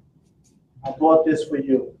 I bought this for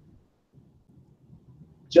you.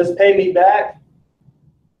 Just pay me back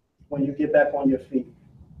when you get back on your feet.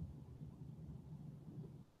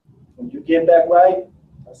 When you get back right,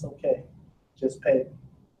 that's okay. Just pay me.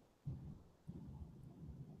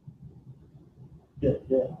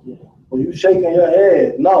 Yeah. Well, you shaking your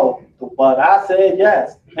head. No, but I said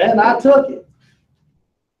yes, and I took it.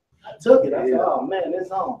 I said, oh man,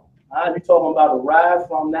 it's on. I be talking about a ride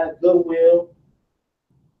from that Goodwill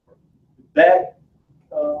back,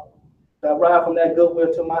 that ride from that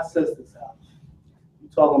Goodwill to my sister's house. You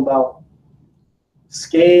talking about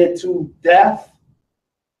scared to death,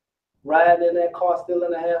 riding in that car still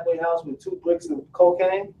in the halfway house with 2 bricks of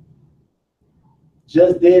cocaine.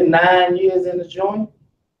 Just did 9 years in the joint.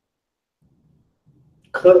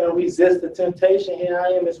 Couldn't resist the temptation. Here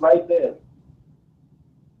I am, it's right there.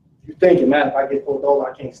 You're thinking, man, if I get pulled over,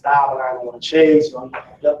 I can't stop and I don't want to chase. So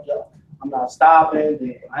I'm not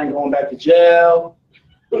stopping. I ain't going back to jail.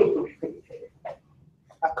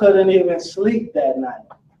 I couldn't even sleep that night.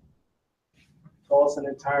 Tossing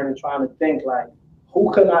and turning, trying to think, like,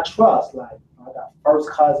 who can I trust? Like, I got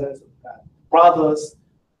first cousins, I got brothers.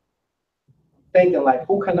 Thinking, like,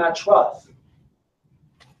 who can I trust?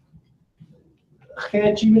 I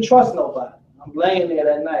can't even trust nobody. I'm laying there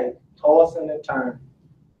that night, tossing and turning.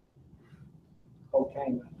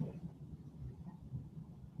 Cocaine.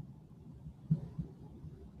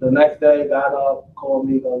 The next day, got up, called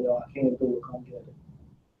me, go, yo, I can't do it, come get it.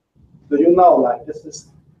 So you know, like, this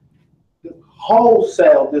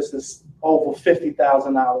wholesale, this is over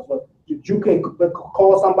 $50,000. But you can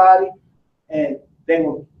call somebody and they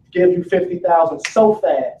will give you $50,000 so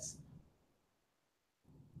fast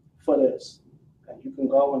for this. And you can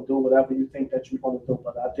go and do whatever you think that you're going to do.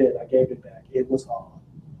 But I did. I gave it back. It was hard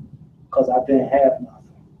because I didn't have nothing.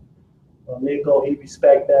 But Nico, he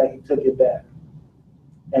respect that. He took it back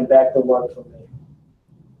and back to work for me.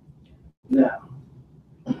 Now,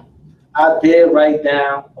 I did write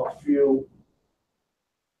down a few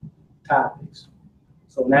topics.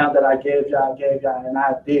 So now that I gave y'all an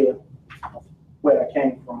idea of where I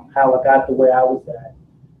came from, how I got to where I was at.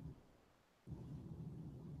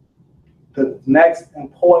 The next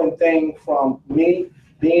important thing from me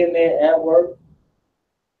being there at work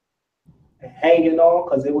and hanging on,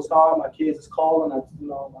 because it was hard. My kids is calling. I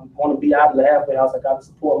want to be out of the halfway house. I got to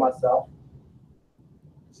support myself.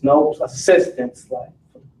 There's no assistance. Like,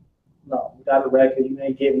 no, you got a record. You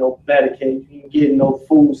ain't getting no Medicaid. You ain't getting no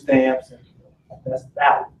food stamps. That's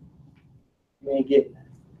out. You ain't getting that.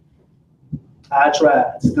 I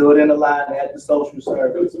tried, stood in the line at the social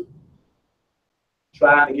service,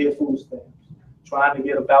 trying to get food stamps, trying to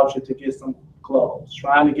get a voucher to get some clothes,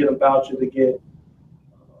 trying to get a voucher to get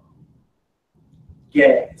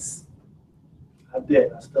gas. I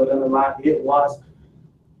did. I stood in the line. It was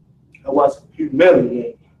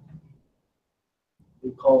humiliating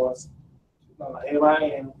because here I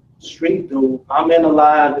am, street dude. I'm in the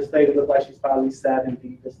line. This lady looks like she's probably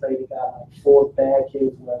 70. This lady got like 4 bad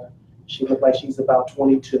kids with her. She looked like she's about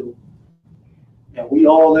 22. And we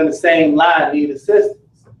all in the same line need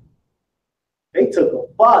assistance. They took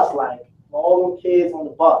a bus, like all them kids on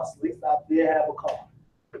the bus. At least I did have a car.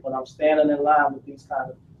 But I'm standing in line with these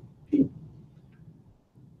kind of people.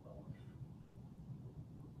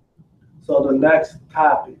 So the next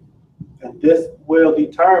topic, and this will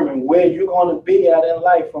determine where you're going to be at in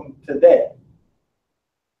life from today,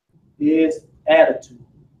 is attitude.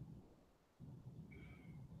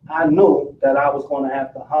 I knew that I was going to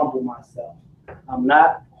have to humble myself. I'm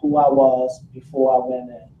not who I was before I went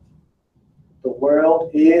in. The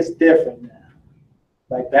world is different now.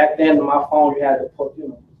 Like back then, on my phone, you had to put,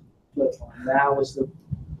 flip phone. Now it's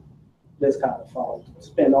this kind of phone. It's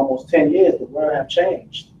been almost 10 years. The world have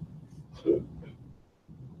changed.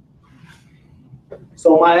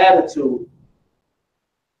 So my attitude,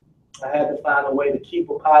 I had to find a way to keep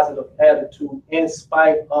a positive attitude in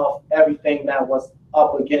spite of everything that was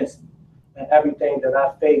up against me and everything that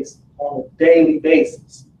I faced on a daily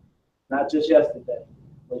basis. Not just yesterday,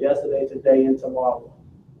 but yesterday, today, and tomorrow.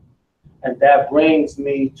 And that brings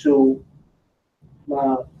me to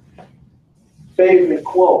my favorite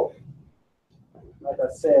quote. Like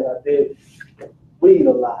I said, I did read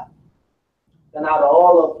a lot. And out of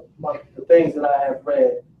all of the things that I have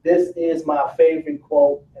read, this is my favorite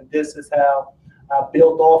quote, and this is how I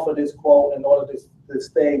built off of this quote in order to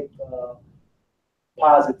stay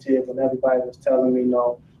positive when everybody was telling me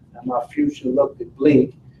that my future looked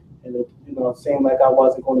bleak, and it seemed like I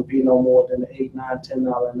wasn't going to be no more than the $8, $9,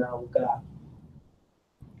 $10 an hour guy,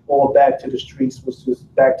 or back to the streets, which was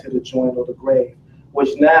back to the joint or the grave.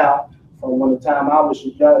 Which now, from when the time I was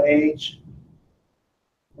your age,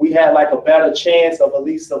 we had like a better chance of at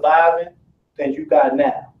least surviving than you got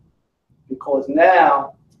now. Because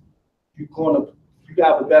now you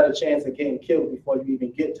have a better chance of getting killed before you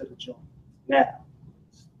even get to the joint. Now,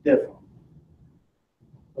 it's different.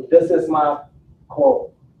 But this is my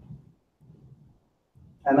quote,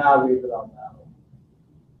 and I'll read it out loud.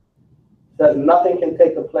 It says, nothing can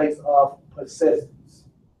take the place of persistence.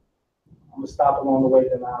 I'm going to stop along the way,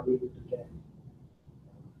 then I'll read it again.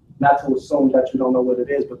 Not to assume that you don't know what it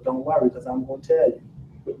is, but don't worry, because I'm going to tell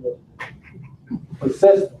you.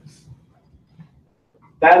 Persistence.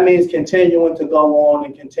 That means continuing to go on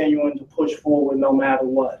and continuing to push forward no matter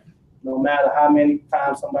what. No matter how many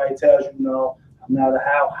times somebody tells you no, no matter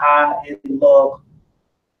how high it looks,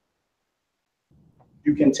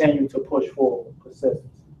 you continue to push forward.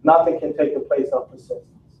 Persistence. Nothing can take the place of persistence.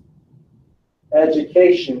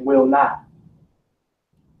 Education will not.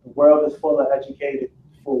 The world is full of educated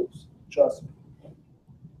fools, trust me.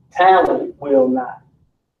 Talent will not.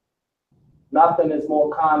 Nothing is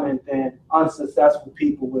more common than unsuccessful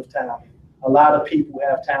people with talent. A lot of people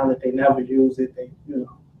have talent, they never use it.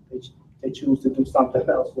 They choose to do something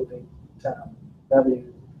else with their talent. Never use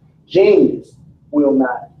it. Genius will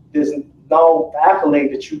not. There's no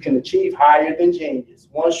accolade that you can achieve higher than genius.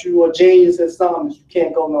 Once you are genius in something, you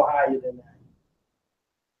can't go no higher than that.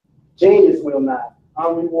 Genius will not.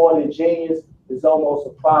 Unrewarded genius is almost a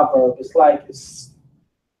proverb. It's like it's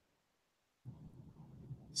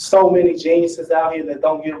so many geniuses out here that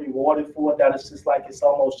don't get rewarded for it that it's just like it's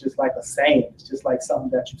almost just like a saying. It's just like something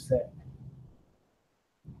that you say.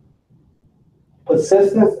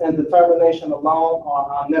 Persistence and determination alone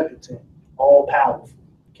are omnipotent, all powerful.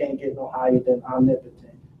 Can't get no higher than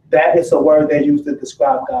omnipotent. That is a word they use to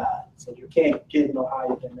describe God. So you can't get no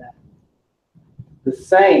higher than that. The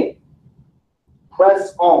same.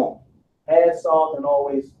 Press on. Has solved and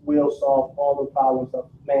always will solve all the problems of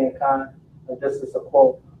mankind. And this is a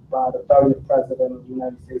quote by the 30th President of the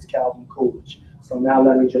United States, Calvin Coolidge. So now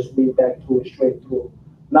let me just read back to it straight through.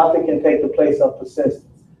 Nothing can take the place of persistence.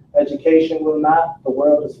 Education will not. The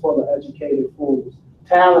world is full of educated fools.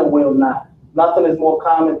 Talent will not. Nothing is more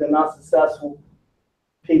common than unsuccessful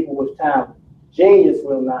people with talent. Genius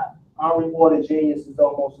will not. Unrewarded genius is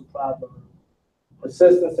almost a proverb.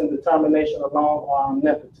 Persistence and determination alone are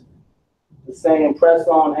omnipotent. The saying, press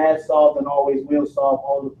on, has solved, and always will solve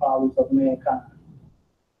all the problems of mankind.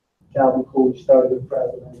 Calvin Coolidge, 30th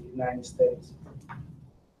President of the United States.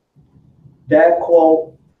 That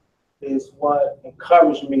quote is what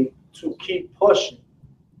encouraged me to keep pushing,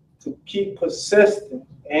 to keep persistent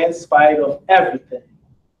in spite of everything.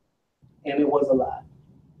 And it was a lot.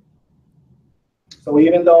 So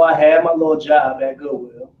even though I had my little job at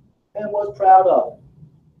Goodwill and was proud of it,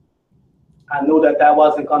 I knew that that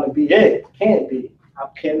wasn't going to be it. Can't be. I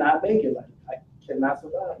cannot make it like that. I cannot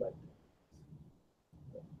survive like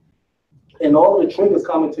that. And all the triggers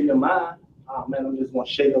coming to your mind, oh man, I'm just going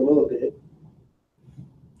to shake a little bit.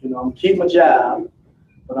 You know, I'm going to keep my job,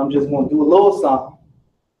 but I'm just going to do a little something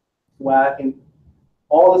where I can,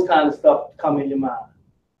 all this kind of stuff come in your mind.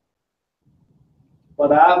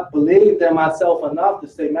 But I believed in myself enough to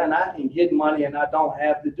say, man, I can get money and I don't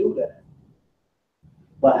have to do that.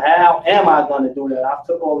 But how am I going to do that? I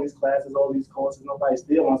took all these classes, all these courses. Nobody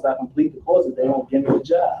still, once I complete the courses, they won't give me the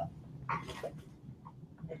job.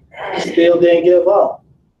 Still didn't give up.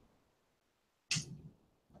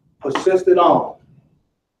 Persisted on.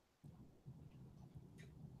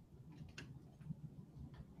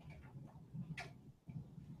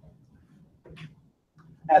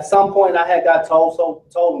 At some point, I had got told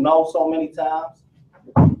no so many times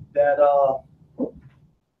that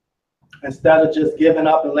instead of just giving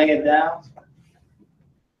up and laying down,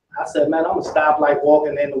 I said, man, I'm gonna stop like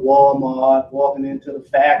walking into Walmart, walking into the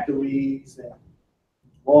factories, and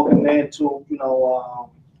walking into, you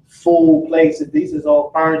know, food places. These is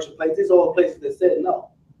all furniture places. These are all places that said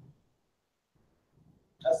no.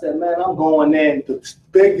 I said, man, I'm going in the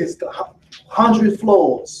biggest 100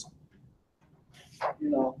 floors.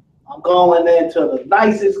 You know, I'm going into the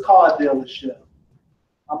nicest car dealership.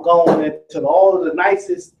 I'm going into all of the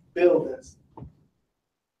nicest buildings.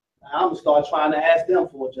 I'm gonna start trying to ask them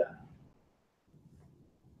for a job.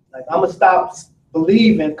 Like, I'm gonna stop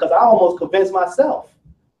believing, because I almost convinced myself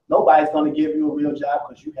nobody's gonna give you a real job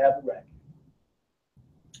because you have a record.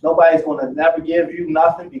 Nobody's gonna never give you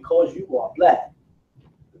nothing because you are black.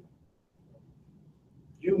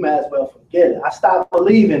 You might as well forget it. I stopped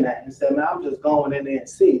believing that and said, man, I'm just going in there and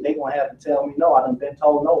see. They're gonna have to tell me no. I done been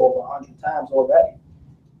told no over 100 times already.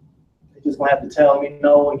 They're just gonna have to tell me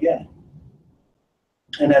no again.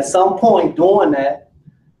 And at some point doing that,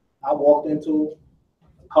 I walked into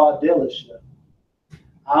a car dealership.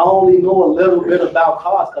 I only knew a little bit about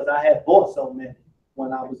cars because I had bought so many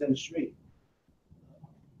when I was in the street.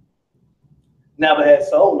 Never had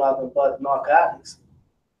sold nothing but narcotics.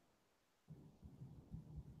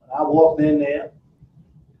 I walked in there,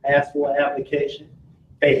 asked for an application.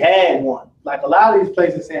 They had one. Like a lot of these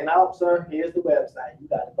places saying, "No, sir, here's the website. You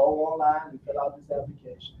got to go online and fill out this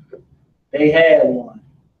application." They had one.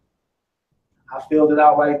 I filled it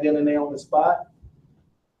out right then and there on the spot.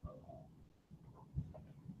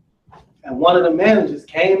 And one of the managers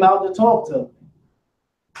came out to talk to me.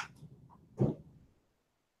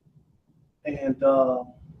 And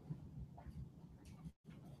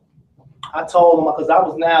I told him, because I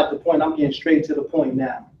was now at the point, I'm getting straight to the point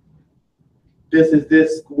now.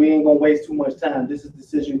 This, we ain't gonna waste too much time. This is the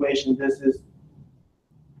situation, this is.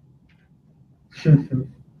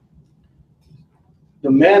 The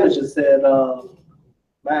manager said,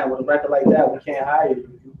 man, with a record like that, we can't hire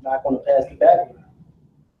you. You're not gonna pass the background.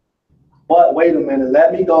 But wait a minute,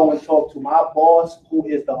 let me go and talk to my boss, who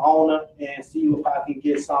is the owner, and see if I can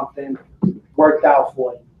get something worked out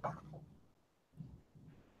for you.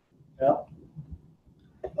 Yeah.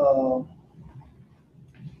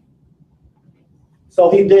 So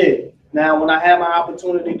he did. Now, when I had my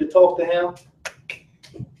opportunity to talk to him,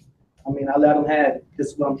 I mean, I let him have it. This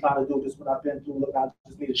is what I'm trying to do. This is what I've been through. Look, I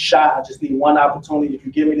just need a shot. I just need one opportunity. If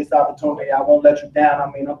you give me this opportunity, I won't let you down. I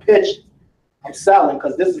mean, I'm pitching. I'm selling,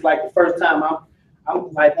 because this is like the first time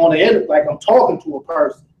I'm like on the end, like I'm talking to a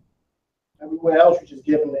person. Everywhere else, you just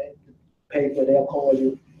give them the paper, they'll call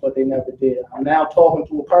you, but they never did. I'm now talking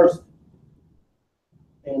to a person.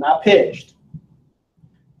 And I pitched.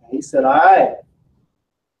 And he said, all right,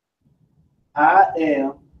 I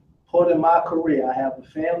am putting my career, I have a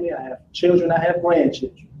family, I have children, I have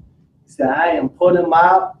grandchildren. He said, I am putting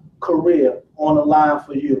my career on the line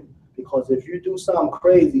for you. Because if you do something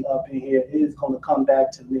crazy up in here, it is going to come back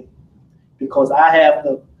to me. Because I have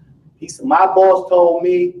the, he said, my boss told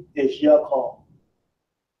me it's your call.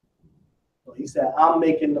 So he said, I'm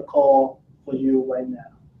making the call for you right now.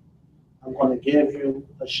 I'm going to give you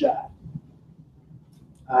a shot.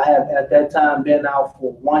 I have at that time been out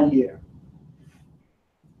for 1 year.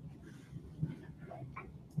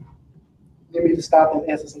 Need me to stop and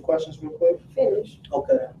answer some questions real quick? Finish.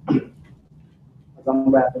 Okay.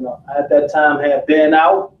 I'm wrapping up. I at that time had been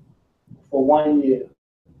out for 1 year.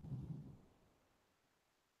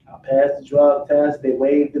 I passed the drug test. They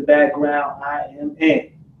waived the background. I am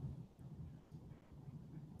in.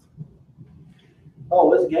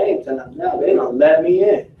 Oh, it's game time now. They don't let me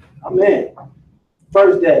in. I'm in.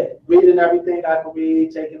 First day, reading everything I can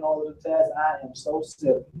read, taking all of the tests. I am so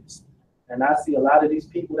serious. And I see a lot of these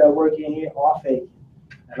people that work in here are faking.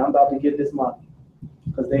 And I'm about to get this money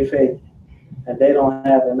because they faking. And they don't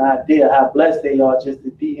have an idea how blessed they are just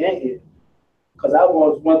to be in here. Because I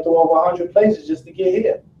went through over 100 places just to get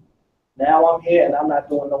here. Now I'm here and I'm not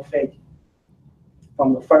doing no faking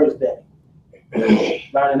from the first day.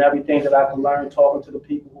 Learning everything that I can learn, talking to the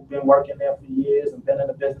people who've been working there for years and been in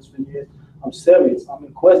the business for years. I'm serious. I'm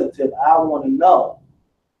inquisitive. I want to know.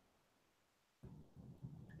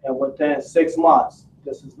 And within 6 months,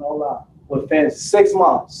 this is no lie, within 6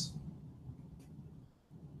 months,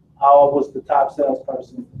 I was the top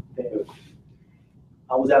salesperson there.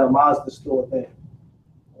 I was at a Mazda store there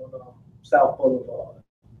on South Boulevard,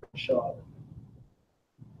 Charlotte.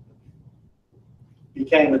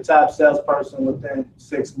 Became the top salesperson within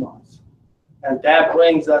 6 months. And that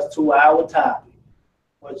brings us to our topic,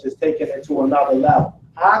 which is taking it to another level.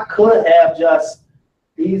 I could have just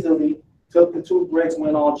easily took the 2 bricks,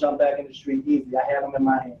 went on, jumped back in the street easy. I had them in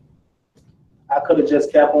my hand. I could have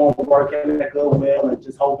just kept on working at Goodwill and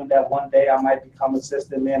just hoping that one day I might become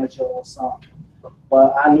assistant manager or something.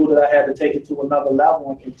 But I knew that I had to take it to another level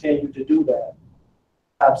and continue to do that.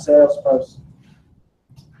 Top salesperson.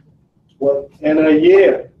 Well, in a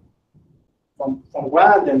year from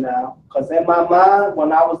grinding now, because in my mind,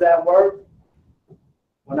 when I was at work,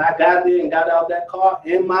 when I got there and got out of that car,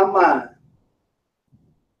 in my mind,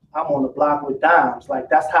 I'm on the block with dimes. Like,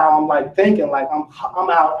 that's how I'm like thinking. Like, I'm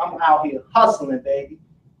out here hustling, baby.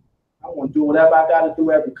 I want to do whatever I got to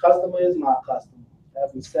do. Every customer is my customer.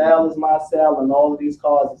 Every sale is my sale, and all of these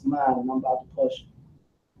cars is mine, and I'm about to push it.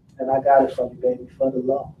 And I got it for you, baby, for the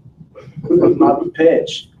love. My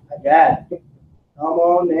pitch. I got it. Come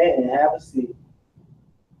on there and have a seat.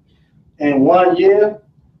 In 1 year,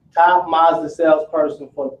 top Mazda salesperson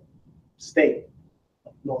for the state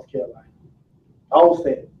of North Carolina. Whole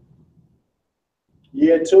state.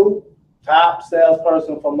 Year 2, top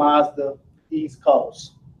salesperson for Mazda East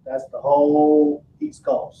Coast. That's the whole East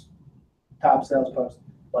Coast. Top salesperson.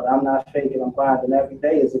 but I'm not faking, I'm grinding. Every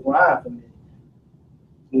day is a grind for me.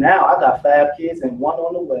 Now I got 5 kids and 1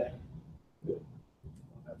 on the way.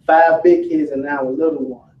 5 big kids and now a little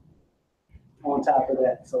one on top of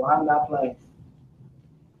that. So I'm not playing.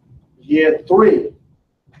 Year 3,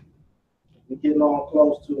 we're getting on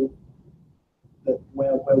close to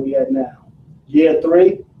where we at now. Year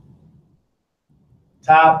 3,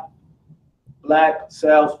 top black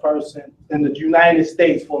salesperson in the United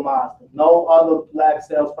States for Mazda. No other black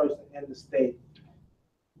salesperson in the state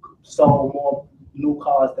sold more new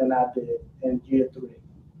cars than I did in year 3.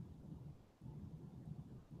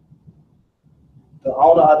 The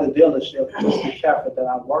owner of the dealership, Mr. Kenneth, that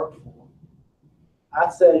I worked for, I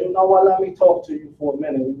said, you know what, let me talk to you for a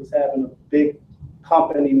minute. We was having a big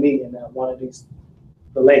company meeting at one of these,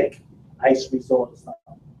 the lake, ice resort or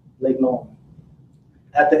something, Lake Norman.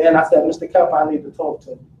 At the end, I said, Mr. Kenneth, I need to talk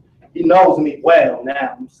to him. He knows me well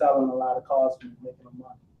now. I'm selling a lot of cars for me, making them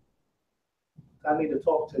money. I need to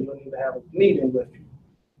talk to you. I need to have a meeting with you.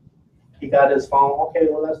 He got his phone. Okay,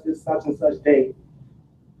 well, let's do such and such date.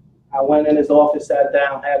 I went in his office, sat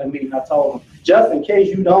down, had a meeting. I told him, just in case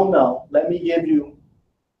you don't know, let me give you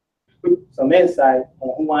some insight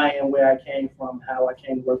on who I am, where I came from, how I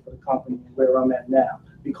came to work for the company, and where I'm at now.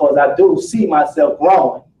 Because I do see myself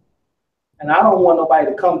growing. And I don't want nobody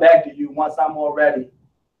to come back to you once I'm already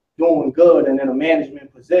doing good and in a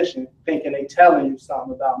management position, thinking they telling you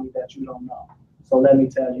something about me that you don't know. So let me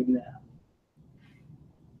tell you now.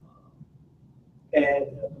 And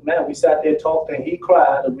man, we sat there talking, and he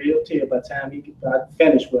cried a real tear by the time I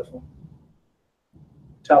finished with him,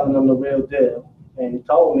 telling him the real deal. And he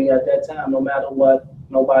told me at that time, no matter what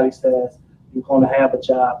nobody says, you're going to have a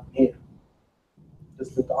job here.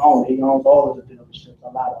 This is the owner. He owns all of the dealerships, a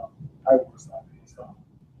lot of them. So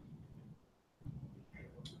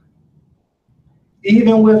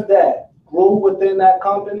even with that, grew within that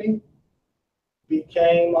company,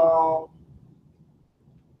 became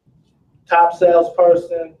top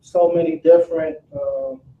salesperson, so many different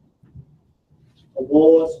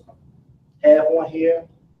awards. Have one here,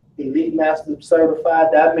 Elite Master Certified.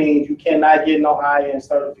 That means you cannot get no high-end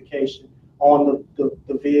certification on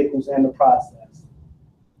the vehicles and the process.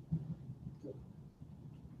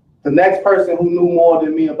 The next person who knew more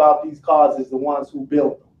than me about these cars is the ones who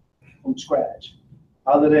built them from scratch.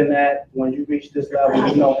 Other than that, when you reach this level,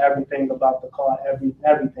 you know everything about the car,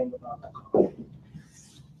 everything about the car.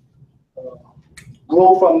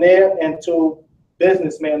 Grew from there into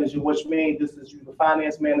business manager, which means this is you, the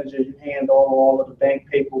finance manager. You handle all of the bank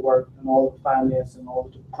paperwork and all of the finance and all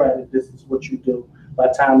of the credit. This is what you do. By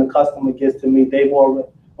the time the customer gets to me, they've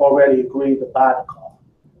already agreed to buy the car.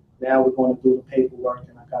 Now we're going to do the paperwork,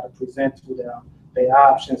 and I got to present to them their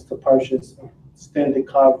options to purchase extended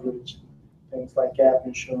coverage, things like gap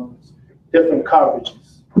insurance, different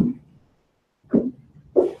coverages.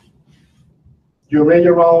 You're in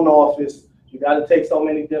your own office. You got to take so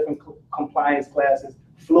many different compliance classes.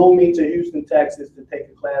 Flew me to Houston, Texas to take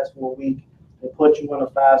a class for a week. They put you in a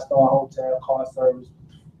 5-star hotel, car service,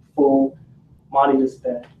 food, money to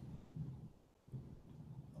spend.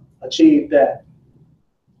 Achieved that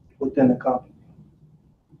within the company.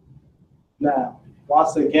 Now,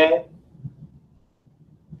 once again,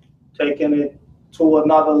 taking it to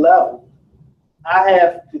another level. I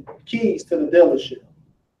have the keys to the dealership.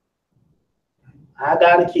 I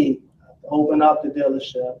got a key. Open up the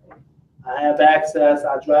dealership. I have access.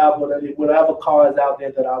 I drive whatever car is out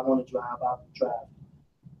there that I want to drive, I drive.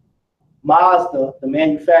 Mazda, the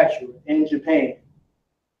manufacturer in Japan,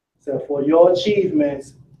 said for your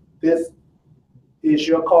achievements, this is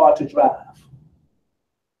your car to drive.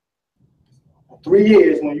 3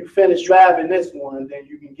 years, when you finish driving this one, then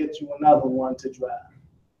you can get you another one to drive.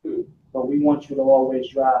 But we want you to always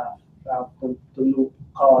drive out the new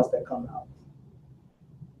cars that come out.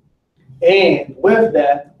 And with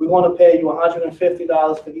that, we want to pay you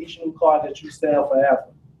 $150 for each new car that you sell forever,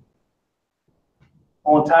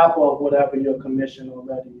 on top of whatever your commission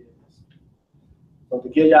already is. So to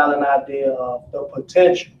give y'all an idea of the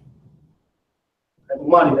potential and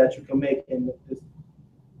money that you can make in this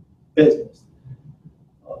business.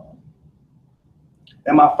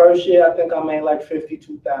 In my first year, I think I made like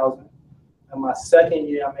 $52,000. In my second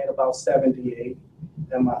year, I made about $78,000.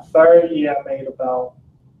 In my third year, I made about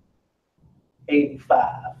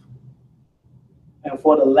 $85,000. And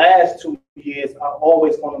for the last 2 years, I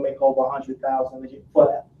always want to make over $100,000 a year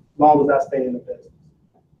for as long as I stay in the business.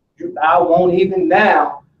 I won't even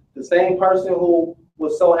now, the same person who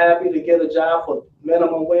was so happy to get a job for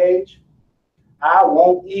minimum wage, I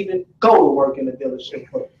won't even go to work in the dealership.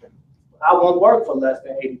 I won't work for less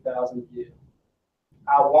than $80,000 a year.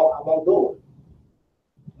 I won't do it.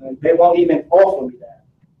 And they won't even offer me that.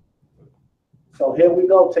 So here we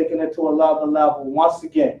go, taking it to another level once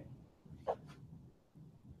again.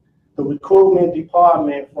 The recruitment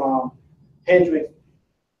department from Hendrick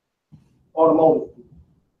Automotive Group.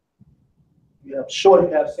 I'm sure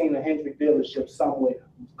you have seen a Hendrick dealership somewhere,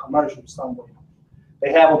 commercial somewhere.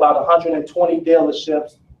 They have about 120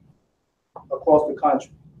 dealerships across the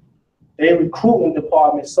country. Their recruitment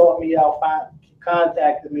department sought me out,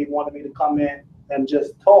 contacted me, wanted me to come in and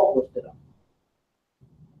just talk with them.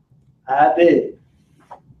 I did.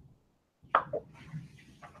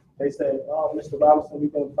 They said, "Oh, Mr. Robinson,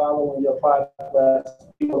 we've been following your progress.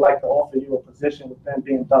 We would like to offer you a position within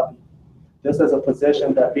BMW. This is a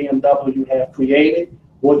position that BMW have created.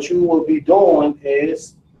 What you will be doing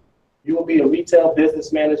is you will be a retail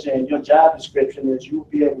business manager, and your job description is you will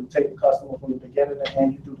be able to take the customer from the beginning to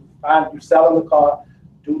end. You selling the car,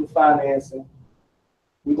 do the financing.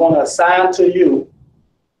 We're going to assign to you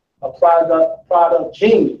a product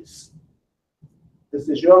genius. This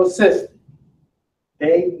is your assistant.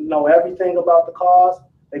 They know everything about the cars.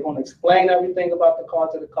 They're going to explain everything about the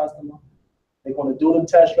car to the customer. They're going to do the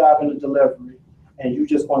test drive and the delivery, and you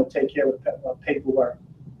just want to take care of paperwork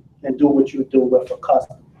and do what you do with a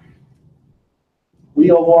customer. We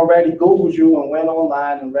have already Googled you and went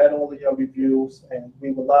online and read all of your reviews, and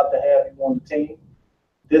we would love to have you on the team.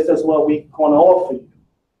 This is what we're going to offer you.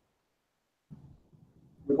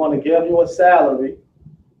 We're going to give you a salary,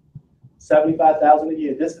 $75,000 a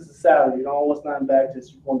year. This is a salary. You don't owe us nothing back. This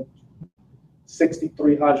is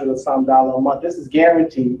 $6,300 or some dollar a month. This is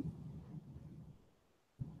guaranteed,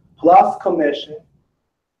 plus commission.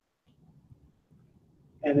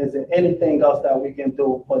 And is there anything else that we can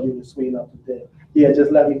do for you to sweeten up the deal? Yeah,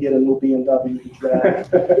 just let me get a new BMW to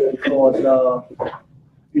drive because,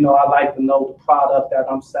 you know, I like to know the product that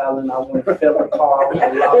I'm selling. I want to fill a car with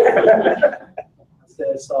a love. I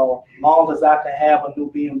said, so long as I can have a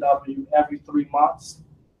new BMW every 3 months,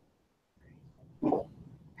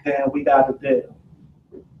 then we got a deal.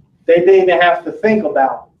 They didn't even have to think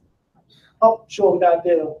about it. Oh, sure, we got a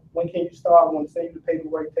deal. When can you start? I want to send you the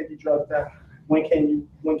paperwork, take your drug test. When can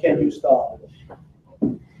you start?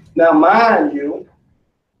 Now, mind you,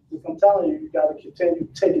 if I'm telling you, you got to continue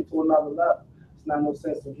to take it to another level. It's not no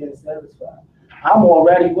sense in getting satisfied. I'm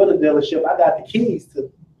already with a dealership. I got the keys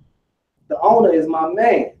to. The owner is my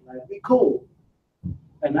man. Like, we cool.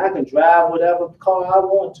 And I can drive whatever car I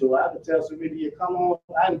want to. I can tell Sarita, come on.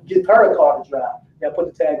 I can give her a car to drive. Yeah, put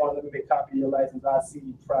the tag on. Let me make a copy of your license. I'll see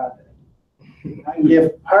you Friday. I can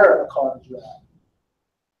give her a car to drive.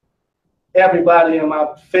 Everybody in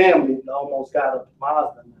my family almost got a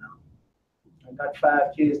Mazda now. I got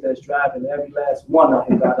 5 kids that's driving. Every last one of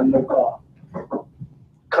them got a new car.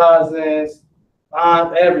 Cousins,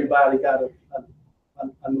 aunt, everybody got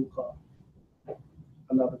a new car,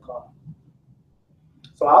 another car.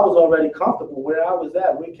 So I was already comfortable where I was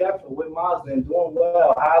at. We kept it with Mazda and doing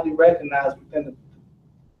well, highly recognized within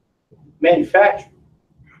the manufacturer.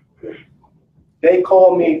 They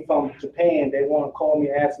called me from Japan. They want to call me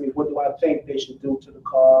and ask me, what do I think they should do to the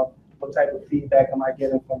car? What type of feedback am I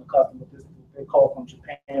getting from the customer? They called from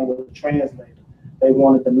Japan with a translator. They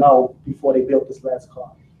wanted to know before they built this last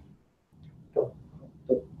car,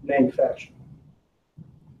 the manufacturer.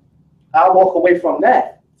 I walk away from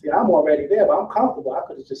that. See, I'm already there, but I'm comfortable. I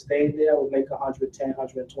could have just stayed there, would make $110,000,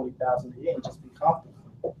 $120,000 a year and just be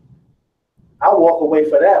comfortable. I walk away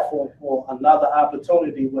for that for another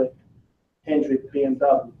opportunity with Hendrick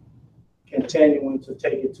BMW, continuing to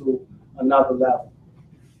take it to another level.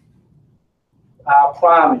 I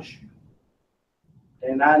promise you,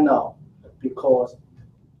 and I know, because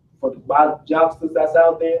for the youngsters that's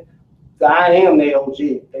out there, I am their OG.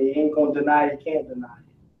 They ain't gonna deny it, can't deny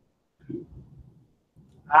it.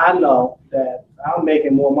 I know that I'm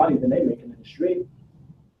making more money than they making in the street.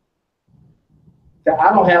 That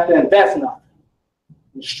I don't have to invest nothing.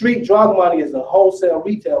 The street drug money is a wholesale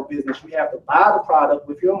retail business. You have to buy the product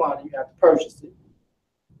with your money, you have to purchase it.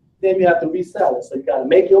 Then you have to resell it. So you got to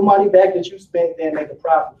make your money back that you spent, then make a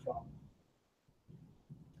profit from it.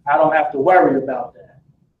 I don't have to worry about that.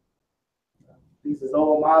 These is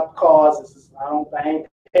all my cars. I ain't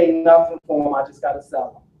paying nothing for them. I just got to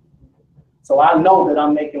sell them. So I know that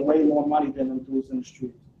I'm making way more money than them dudes in the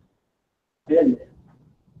street. Been there.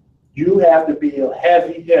 You have to be a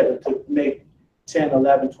heavy hitter to make $10,000,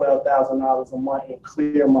 $11,000, $12,000 a month in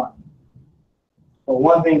clear money. But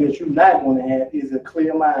one thing that you're not going to have is a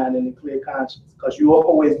clear mind and a clear conscience, because you're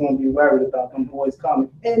always going to be worried about them boys coming,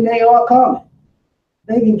 and they are coming.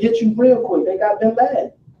 They can get you real quick. They got Bin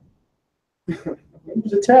Laden. He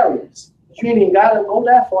was a terrorist. But you ain't even got to go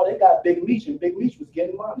that far. They got Big Leach, and Big Leach was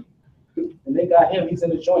getting money. And they got him, he's in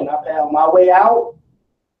the joint. I passed on my way out.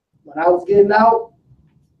 When I was getting out,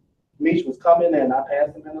 Meech was coming in. I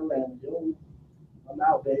passed him in the land. Yo, I'm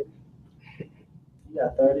out, baby. You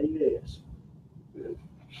got 30 years.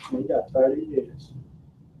 You got 30 years.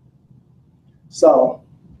 So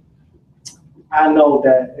I know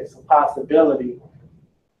that it's a possibility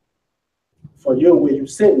for you where you're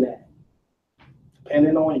sitting at,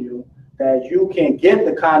 depending on you, that you can get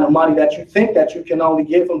the kind of money that you think that you can only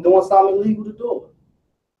get from doing something illegal to do it.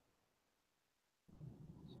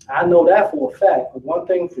 I know that for a fact, but one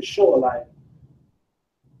thing for sure, like,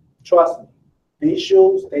 trust me, these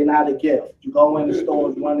shoes, they not a gift. You go in the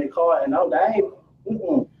store, you run their car, and no, that ain't,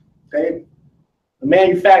 the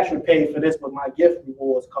manufacturer paid for this with my gift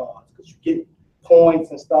rewards cards, because you get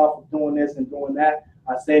points and stuff for doing this and doing that.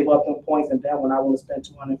 I save up them points, and then when I want to spend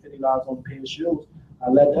 $250 on a pair of shoes, I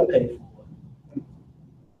let them pay for it.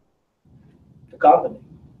 The company.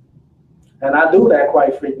 And I do that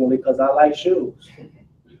quite frequently because I like shoes.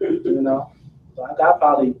 You know? So I got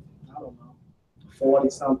probably, I don't know,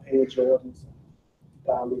 40-some pair of Jordans.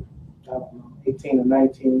 Probably, I don't know, 18 or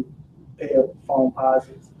 19 pair of foam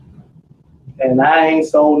posits. And I ain't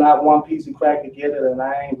sold not one piece of crack to get it, and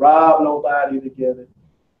I ain't robbed nobody to get it.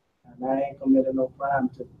 And I ain't committed no crime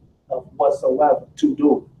whatsoever to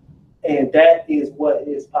do it. And that is what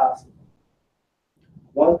is possible.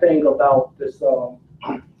 One thing about this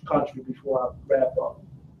country before I wrap up,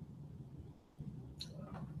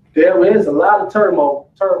 there is a lot of turmoil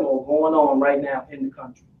going on right now in the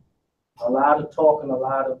country. A lot of talk and a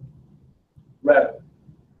lot of rhetoric.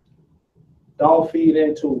 Don't feed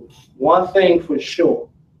into it. One thing for sure,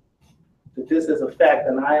 that this is a fact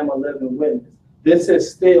and I am a living witness. This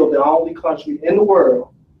is still the only country in the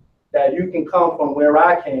world that you can come from where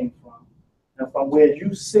I came from and from where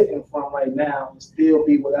you sitting from right now and still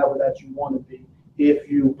be whatever that you want to be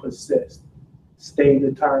if you persist. Stay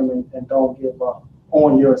determined and don't give up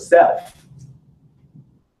on yourself.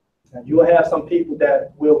 And you'll have some people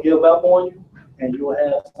that will give up on you, and you'll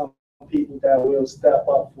have some people that will step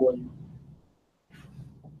up for you.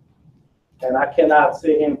 And I cannot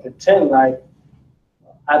sit here and pretend like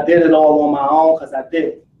I did it all on my own, because I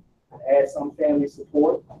didn't. I had some family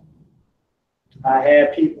support. I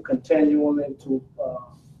had people continuing to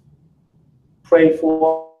pray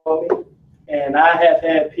for me. And I have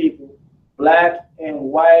had people, black and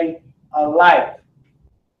white alike,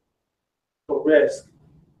 for risk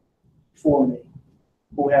for me,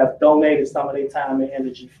 who have donated some of their time and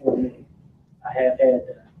energy for me. I have had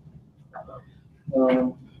that.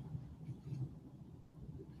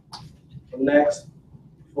 Next,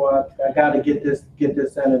 before I got to get this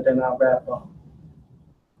in, and then I'll wrap up.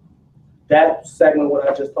 That segment, what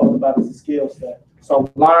I just talked about, is a skill set. So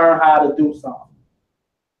learn how to do something.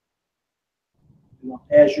 You know,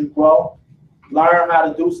 as you grow, learn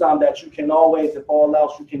how to do something that you can always, if all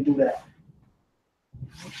else, you can do that.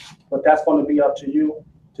 But that's going to be up to you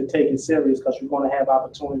to take it serious, because you're going to have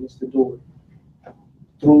opportunities to do it.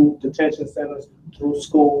 Through detention centers, through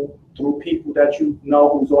school, through people that you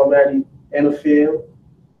know who's already in the field.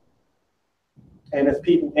 And there's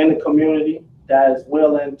people in the community that is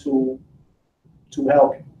willing to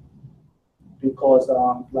help you. Because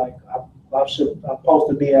like I'm supposed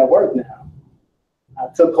to be at work now. I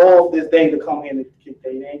took off this day to come in and kick.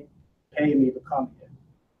 They ain't paying me to come here.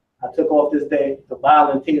 I took off this day to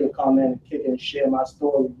volunteer to come in and kick and share my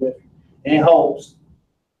story with you, in hopes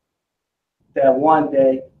that one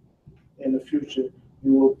day in the future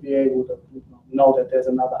you will be able to know that there's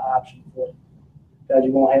another option for you. That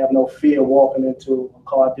you won't have no fear walking into a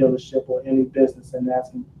car dealership or any business and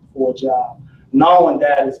asking for a job. Knowing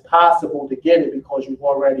that it's possible to get it because you've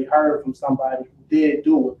already heard from somebody who did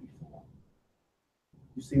do it before.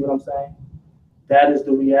 You see what I'm saying? That is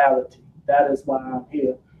the reality. That is why I'm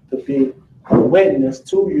here, to be a witness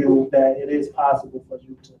to you that it is possible for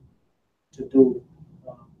you to do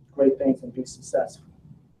great things and be successful.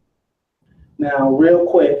 Now, real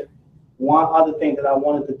quick, one other thing that I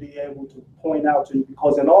wanted to be able to point out to you,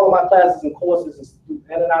 because in all of my classes and courses, in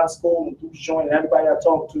and out of school and through joint, everybody I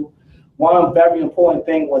talked to, one very important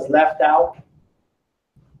thing was left out.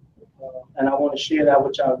 And I want to share that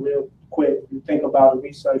with y'all real quick. You think about it,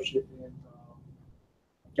 research it, and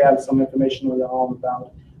gather some information on your own about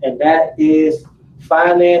it. And that is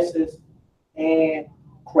finances and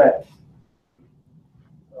credit.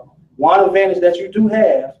 One advantage that you do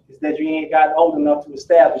have is that you ain't got old enough to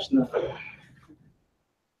establish nothing.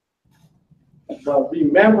 But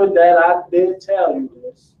remember that I did tell you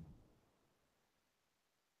this.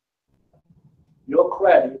 Your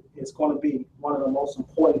credit is going to be one of the most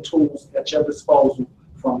important tools at your disposal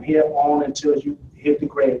from here on until you hit the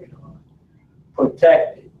graveyard.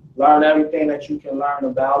 protect it, learn everything that you can learn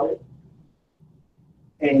about it.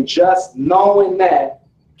 And just knowing that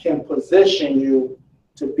can position you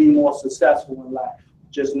to be more successful in life.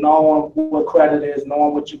 Just knowing what credit is,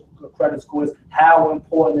 knowing what your credit score is, how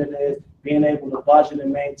important it is, being able to budget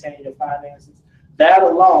and maintain your finances. That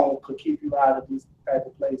alone could keep you out of these type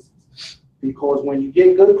of places. Because when you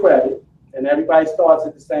get good credit, and everybody starts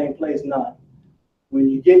at the same place, none. When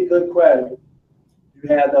you get good credit, you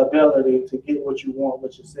have the ability to get what you want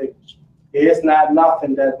with your signature. It's not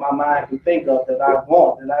nothing that my mind can think of that I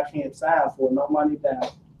want, that I can't sign for, no money down.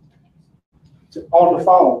 On the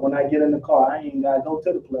phone, when I get in the car, I ain't gotta go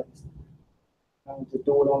to the place. I need to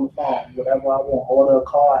do it on the phone, whatever I want, order a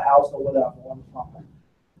car, a house, or whatever on the phone.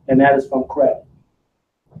 And that is from credit.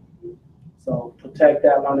 So protect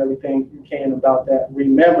that, learn everything you can about that.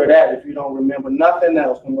 Remember that if you don't remember nothing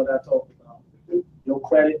else from what I talked about. Your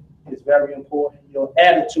credit is very important. Your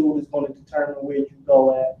attitude is going to determine where you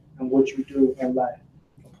go at and what you do in life.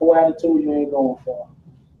 A poor attitude, you ain't going far.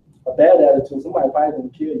 A bad attitude, somebody probably going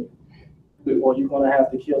to kill you. Or you're going to have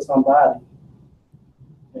to kill somebody.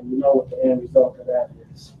 And you know what the end result of that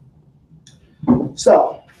is.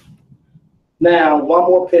 So, now one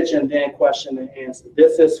more picture and then question and answer.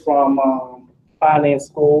 This is from finance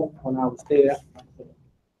school when I was there.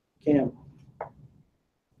 Kim.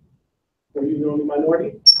 Were you the only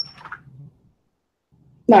minority?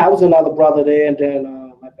 No, I was another brother there, and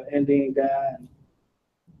then like an Indian guy. And,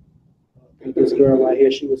 I think this girl right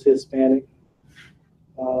here, she was Hispanic.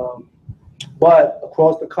 But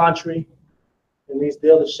across the country, in these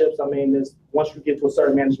dealerships, I mean, once you get to a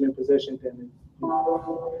certain management position, then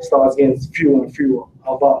it starts getting fewer and fewer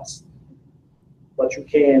of us. But you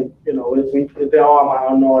can, you know, there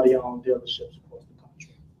are minority-owned dealerships across the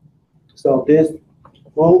country. So this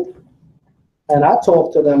group, and I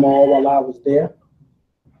talked to them all while I was there.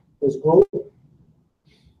 This group,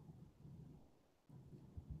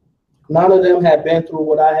 none of them had been through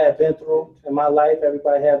what I had been through in my life.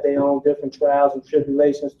 Everybody had their own different trials and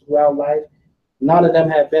tribulations throughout life. None of them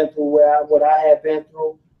had been through what I had been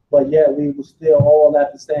through, but yet we were still all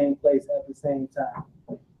at the same place at the same time.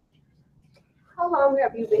 How long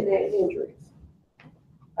have you been at Hendrick?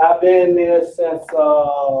 I've been there since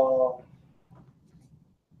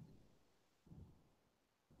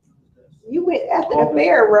You went after the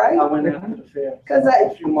fair, right? I went after the fair. Because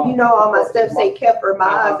you know, all my stuff say Kepler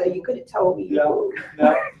Miles, and you could have told me.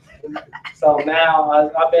 Yeah. So now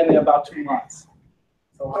I've been there about 2 months.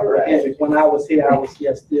 So Right. when I was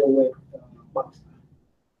here still with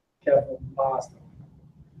Kepler Miles.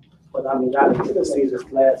 But I mean, I didn't see this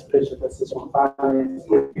last picture. This is from finance.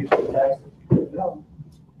 I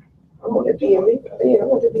want to be in it. I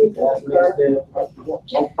want to be in That's me that. still.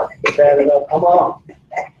 Set it up. Come on.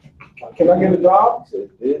 Can I get a job?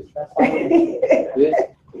 This, That's fine. this.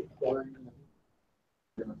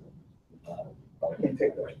 I can't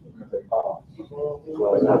take that.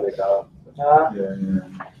 Well, now they call. Huh?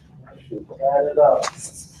 Add it up.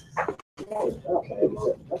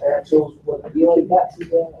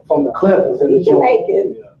 From the Clippers in the You make it.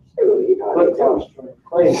 You know what I'm saying?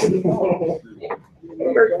 Crazy.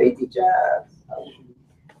 You work 50 jobs.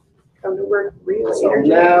 Come to work real So energy.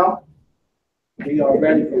 now we are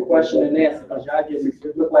ready for question and answer because y'all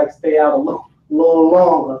it look like stay out a little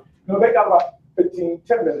longer. No, they got about 10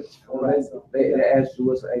 minutes. All right, so They asked you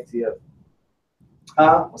what's an ATF.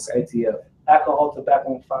 What's an ATF? alcohol,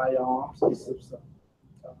 tobacco, and firearms.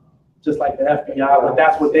 Just like the FBI, but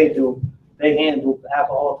that's what they do. They handle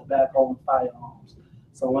alcohol, tobacco, and firearms.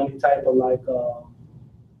 So any type of like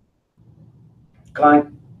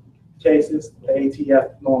gun cases, the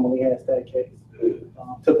ATF normally has that case.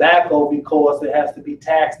 Tobacco, because it has to be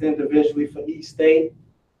taxed individually for each state.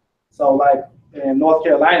 So like in North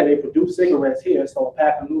Carolina, they produce cigarettes here. So a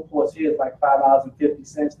pack of Newports here is like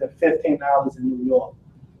 $5.50. They're $15 in New York.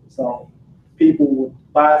 So people would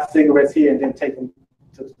buy cigarettes here and then take them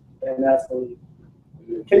to, and that's illegal.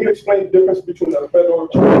 Can you explain the difference between the federal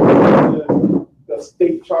charge and the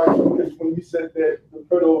state charge? Because when you said that the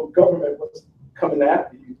federal government was coming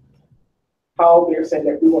after you, how they're saying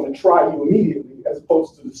that we want to try you immediately as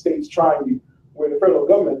opposed to the states trying you, where the federal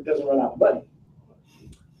government doesn't run out of money.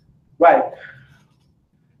 Right.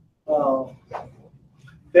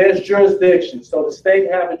 There's jurisdiction. So the state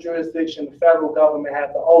have a jurisdiction, the federal government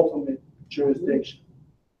have the ultimate jurisdiction.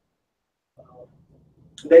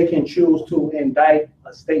 They can choose to indict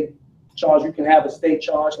a state charge. You can have a state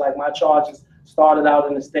charge, like my charges started out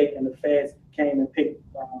in the state and the feds came and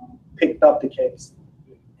picked up the case.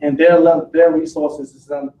 And their resources is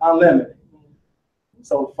unlimited.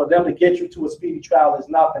 So for them to get you to a speedy trial is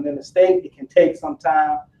nothing. In the state, it can take some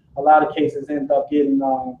time, a lot of cases end up getting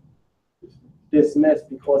dismissed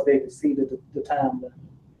because they exceeded the time limit.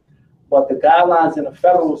 But the guidelines in the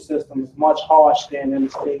federal system is much harsher than in the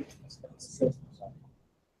state system. So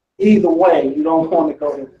either way, you don't want to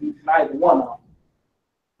go to neither one of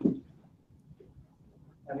them.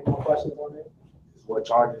 Any more questions on it? What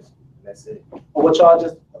charges? That's it. Or what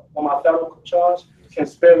charges on my federal charge?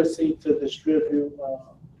 Conspiracy to distribute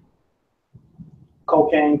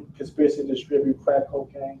cocaine, conspiracy to distribute crack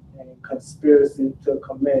cocaine, and conspiracy to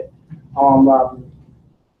commit armed robbery.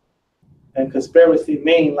 And conspiracy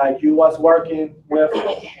mean like you was working with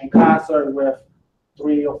in concert with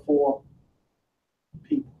 3 or 4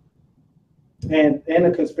 people. And in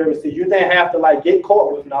a conspiracy, you didn't have to like get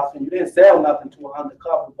caught with nothing. You didn't sell nothing to an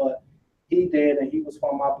undercover, but he did, and he was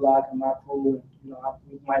from my block and my crew, and you know,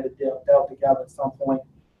 we might have dealt together at some point.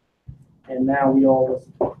 And now we all was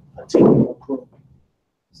a team or crew.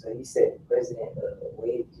 So you said the president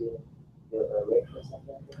waived your rate or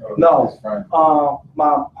something? No,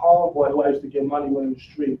 my homeboy who I used to get money with in the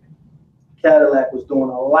street, Cadillac, was doing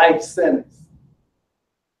a life sentence.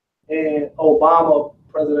 And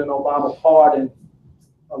President Obama pardoned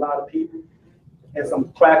a lot of people, and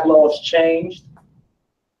some crack laws changed.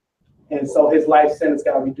 And so his life sentence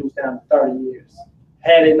got reduced down to 30 years.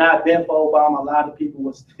 Had it not been for Obama, a lot of people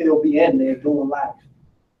would still be in there doing life.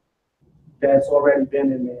 That's already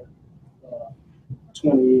been in there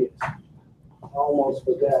 20 years. I almost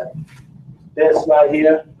forgot. This right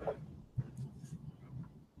here.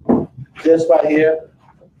 This right here.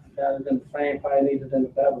 Got it in the frame, probably needed in the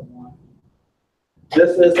better one.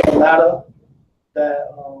 This is a letter that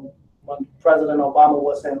when President Obama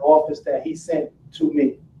was in office that he sent to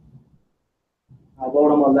me. I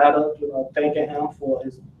wrote him a letter, you know, thanking him for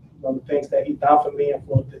his, you know, the things that he done for me and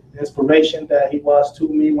for the inspiration that he was to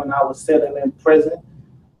me when I was sitting in prison,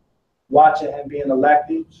 watching him being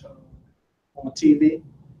elected on TV.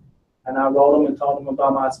 And I wrote him and told him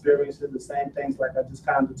about my experiences, the same things like I just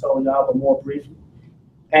kind of told y'all, but more briefly.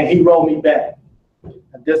 And he wrote me back.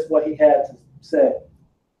 And this is what he had to say.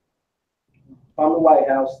 From the White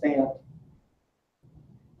House, stamped.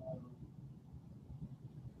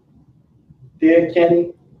 Dear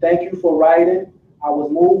Kenny, thank you for writing. I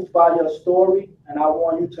was moved by your story, and I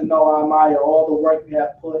want you to know I admire all the work you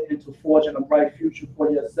have put into forging a bright future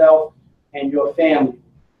for yourself and your family.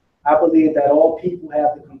 I believe that all people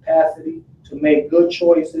have the capacity to make good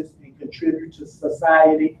choices and contribute to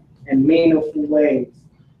society in meaningful ways.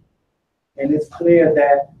 And it's clear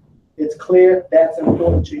that's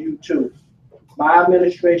important to you too. My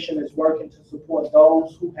administration is working to support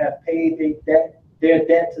those who have paid their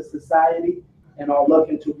debt to society and are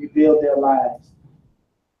looking to rebuild their lives.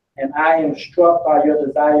 And I am struck by your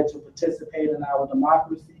desire to participate in our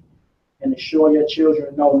democracy and ensure your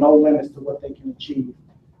children know no limits to what they can achieve.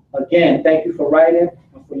 Again, thank you for writing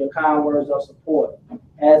and for your kind words of support.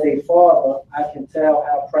 As a father, I can tell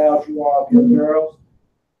how proud you are of your girls,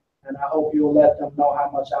 and I hope you'll let them know how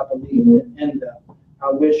much I believe in them. I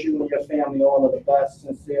wish you and your family all of the best.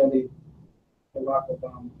 Sincerely, Barack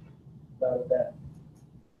Obama. That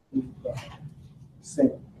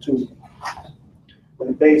sent to me.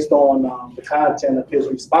 And based on the content of his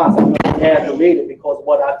response, I had to read it because of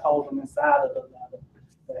what I told him inside of the letter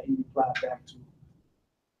that he replied back to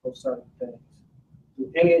for certain things.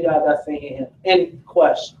 Do any of y'all that seen him any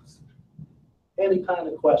questions? Any kind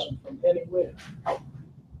of question from anywhere?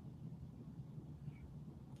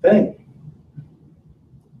 Thank you.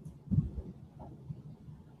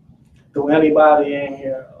 Do anybody in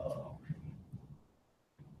here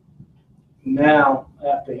now,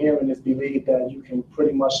 after hearing this, believe that you can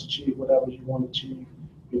pretty much achieve whatever you want to achieve,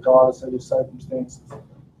 regardless of your circumstances?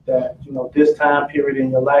 That, you know, this time period in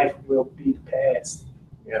your life will be the past.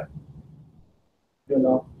 Yeah. You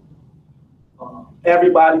know,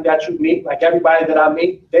 everybody that you meet, like everybody that I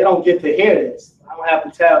meet, they don't get to hear this. I don't have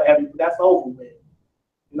to tell everybody, that's over with.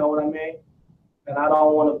 You know what I mean? And I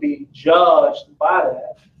don't want to be judged by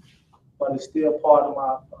that, but it's still part of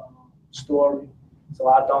my story. So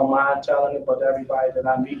I don't mind telling it, but everybody that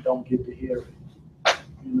I meet don't get to hear it.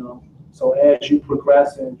 You know, so as you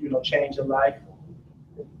progress and, you know, change your life,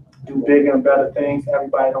 do bigger and better things,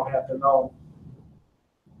 everybody don't have to know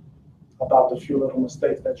about the few little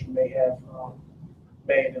mistakes that you may have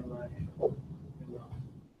made in life. You know.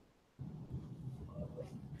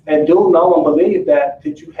 And do know and believe that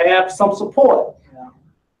you have some support. You know.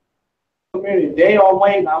 Community, they are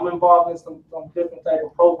waiting. I'm involved in some different type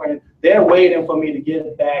of programs. They're waiting for me to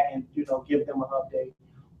get back and, you know, give them an update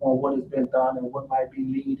on what has been done and what might be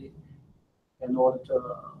needed in order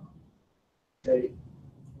to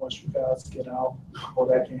once you guys get out, or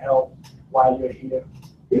that can help while you're here.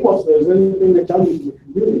 He wants to know, is there anything that y'all need in the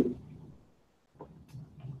community?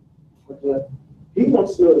 But, he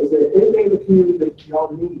wants to know, is there anything in the community that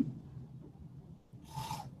y'all need?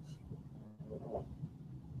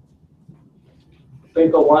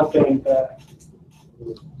 Think of one thing that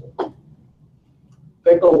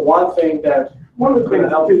One of the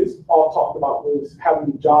things our kids all talked about was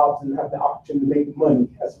having jobs and having the opportunity to make money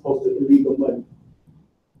as opposed to illegal money.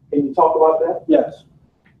 Can you talk about that? Yes.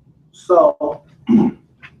 So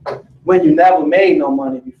when you never made no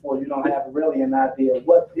money before, you don't have really an idea of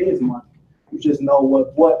what is money. You just know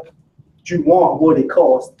what you want, what it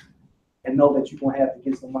costs, and know that you're gonna have to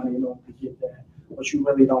get some money in order to get that. But you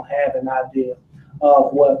really don't have an idea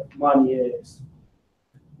of what money is.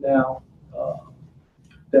 Now,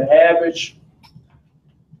 the average,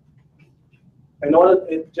 in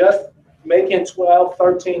order, just making $12,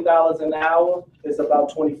 $13 an hour is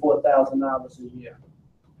about $24,000 a year.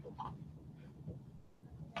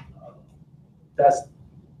 That's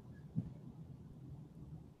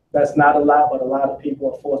not a lot, but a lot of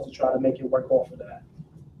people are forced to try to make it work off of that.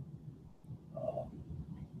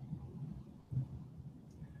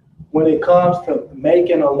 When it comes to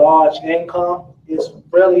making a large income, it's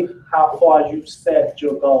really how far you set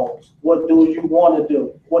your goals. What do you want to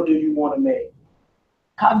do? What do you want to make?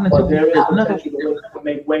 But there is potential to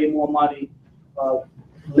make way more money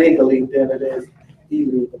legally than it is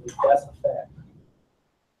illegally. That's a fact.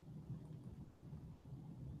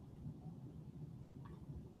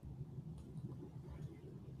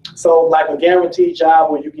 So like a guaranteed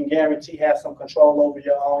job where you can guarantee have some control over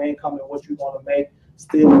your own income and what you want to make,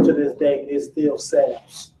 still to this day, it still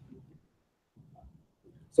sells.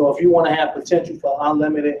 So if you want to have potential for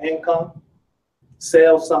unlimited income,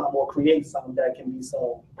 sell something or create something that can be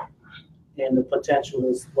sold. And the potential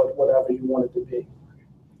is whatever you want it to be.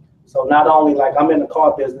 So not only like I'm in the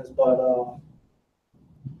car business, but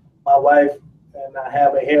my wife and I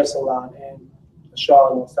have a hair salon in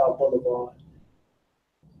Charlotte on South Boulevard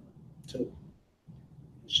too.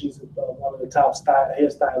 She's one of the top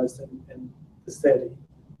hairstylists in the city.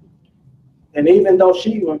 And even though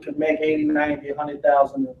she could make 80, 90,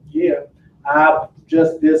 100,000 a year, I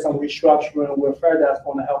just did some restructuring with her that's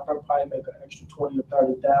going to help her probably make an extra 20 or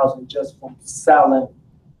 30,000 just from selling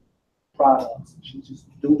products. She just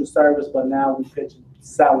do the service, but now we pitching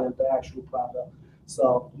selling the actual product.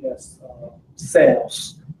 So yes,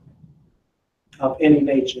 sales of any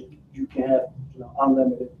nature, you can have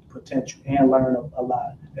unlimited potential and learn a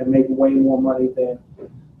lot and make way more money than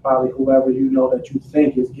probably whoever you know that you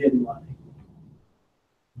think is getting money.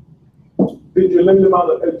 Did your limited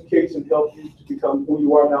amount of education help you to become who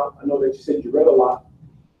you are now? I know that you said you read a lot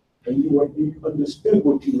and you understood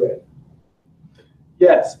what you read.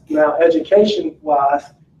 Yes. Now, education-wise,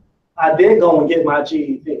 I did go and get my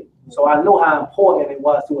GED. So I know how important it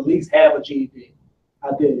was to at least have a GED.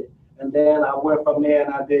 I did it. And then I went from there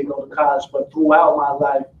and I did go to college. But throughout my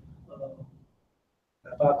life,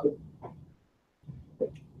 if I could,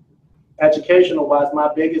 educational-wise,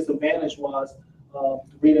 my biggest advantage was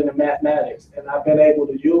reading and mathematics, and I've been able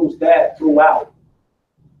to use that throughout.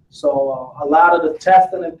 So a lot of the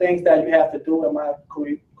testing and things that you have to do in my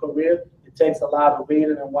career, it takes a lot of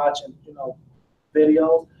reading and watching,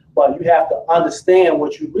 videos, but you have to understand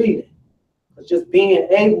what you're reading. Because just being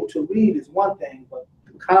able to read is one thing, but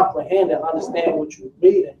to comprehend and understand what you're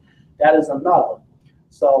reading, that is another.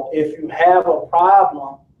 So if you have a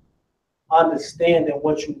problem understanding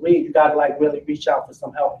what you read, you got to really reach out for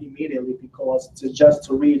some help immediately, because just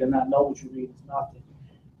to read and not know what you read is nothing.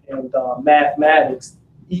 And mathematics,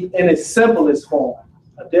 in its simplest form,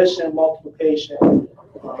 addition, multiplication,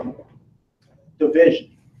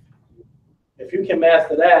 division. If you can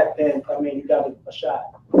master that, then you got a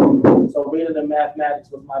shot. So reading and mathematics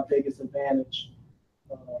was my biggest advantage,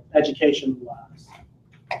 education-wise.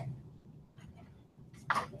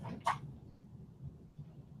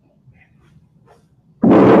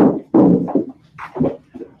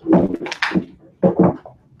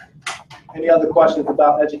 Any other questions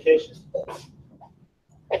about education?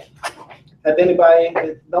 Has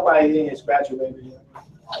nobody in here graduated yet?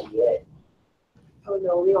 Not yet. Oh,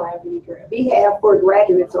 no, we don't have any graduates. We have 4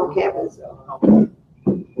 graduates on campus, though.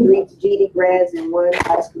 3 GD grads and 1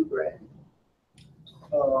 high school grad.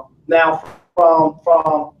 Now,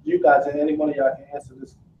 from you guys, and any one of y'all can answer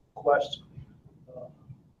this question.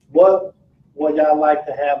 What would y'all like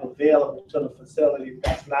to have available to the facility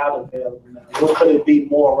that's not available now? What could it be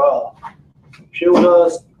more of?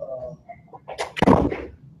 Computers,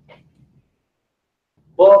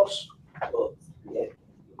 books. Yeah.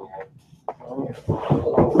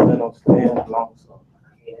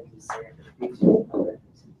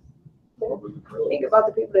 Think about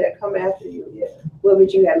the people that come after you. Yeah. What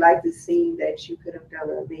would you have liked to see that you could have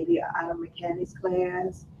done? Maybe an auto mechanics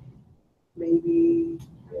class, maybe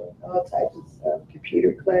all types of stuff.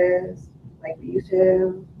 Computer class, like we used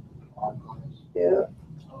to have. Yeah.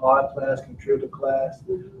 Art class, computer class,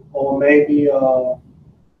 or maybe,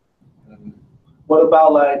 what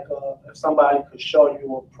about like, if somebody could show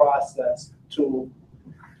you a process to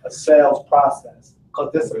a sales process?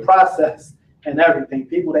 Because this is a process and everything.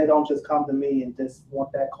 People, they don't just come to me and just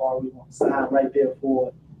want that car, we want to sign right there for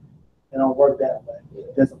it. It don't work that way.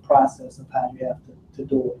 There's a process of how you have to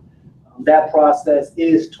do it. That process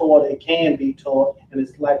is taught, it can be taught, and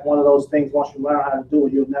it's like one of those things, once you learn how to do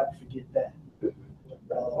it, you'll never forget that.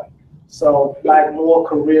 So like more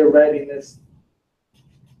career readiness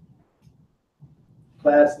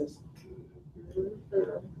classes.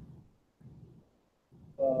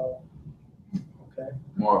 Okay.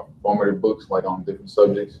 More formative books, like on different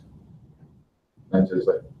subjects, not just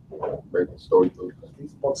like regular story books.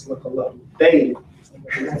 These books look a little dated.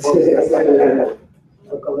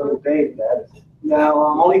 Look a little dated. Now,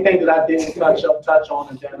 only thing that I didn't touch on,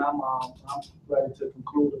 and then I'm ready to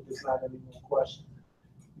conclude if there's not any more questions,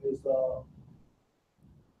 is the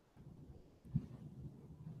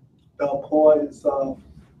importance of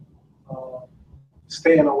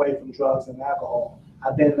staying away from drugs and alcohol.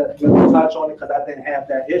 I didn't really touch on it because I didn't have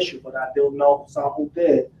that issue, but I do know some who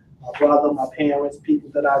did. My brother, my parents, people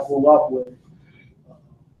that I grew up with.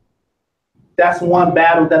 That's one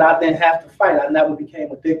battle that I didn't have to fight. I never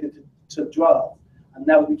became addicted to drugs. I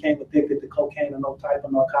never became addicted to cocaine or no type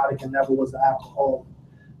of narcotic, and never was an alcoholic.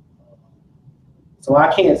 So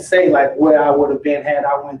I can't say like where I would have been had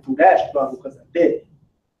I went through that struggle, because I did.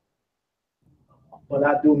 But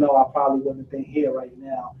I do know I probably wouldn't have been here right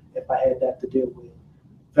now if I had that to deal with.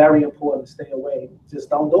 Very important to stay away. Just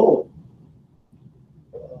don't do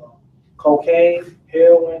it. Cocaine,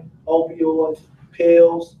 heroin, opioids,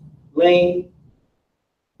 pills, lean.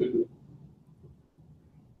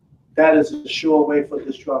 That is a sure way for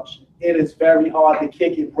destruction. It is very hard to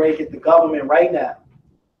kick it, break it. The government right now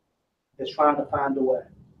is trying to find a way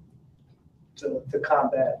to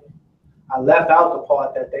combat it. I left out the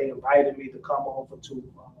part that they invited me to come over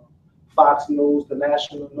to Fox News, the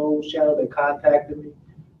national news channel. They contacted me.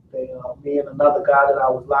 Me and another guy that I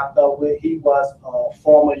was locked up with, he was a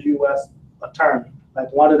former U.S. attorney,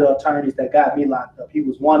 like one of the attorneys that got me locked up. He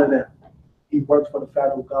was one of them. He worked for the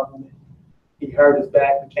federal government. He hurt his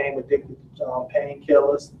back, became addicted to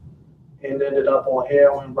painkillers, and ended up on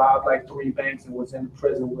heroin, robbed like 3 banks, and was in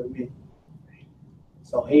prison with me.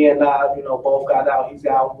 So he and I, both got out. He's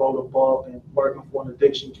out, wrote a book, and working for an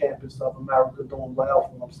addiction campus of America, doing well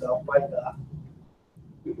for himself. White guy.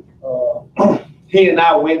 He and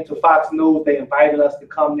I went to Fox News. They invited us to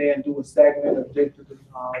come there and do a segment of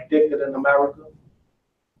Addicted in America.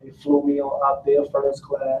 They flew me up there first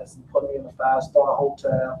class and put me in a 5-star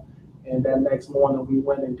hotel. And then next morning we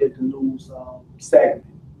went and did the news segment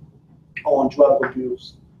on drug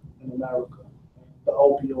abuse in America, the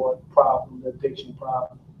opioid problem, the addiction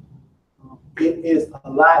problem. It is a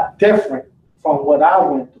lot different from what I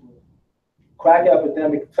went through. Crack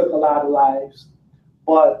epidemic took a lot of lives,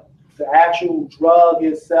 but the actual drug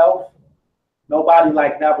itself, nobody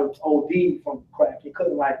never OD'd from crack. You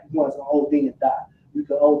couldn't you wasn't OD and die. You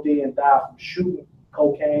could OD and die from shooting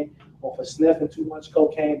cocaine or for sniffing too much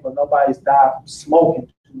cocaine, but nobody's died from smoking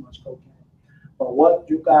too much cocaine. But what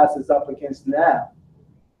you guys is up against now,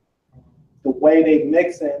 the way they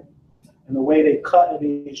mix it and the way they cut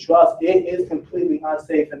these drugs, it is completely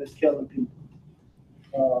unsafe and it's killing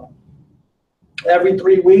people. Every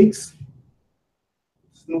 3 weeks,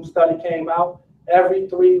 this new study came out, every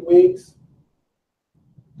 3 weeks,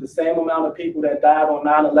 the same amount of people that died on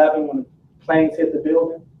 9/11 when the planes hit the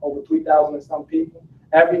building, over 3,000 and some people,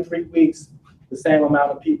 every 3 weeks, the same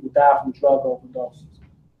amount of people die from drug overdoses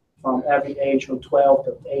from every age from 12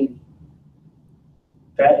 to 80.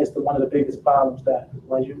 That is one of the biggest problems, that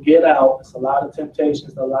when you get out, it's a lot of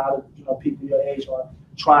temptations, a lot of people your age are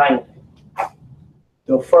trying.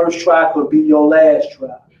 The first try could be your last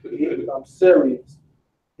try. I'm serious.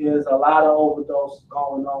 There's a lot of overdoses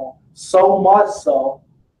going on. So much so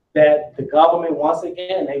that the government, once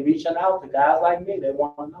again, they reaching out to guys like me. They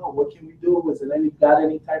want to know, what can we do? Is it got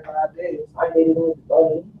any type of ideas?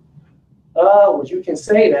 Well, you can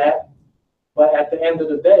say that, but at the end of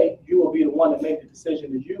the day, you will be the one to make the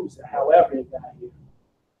decision to use it, however it got here.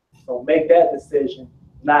 So make that decision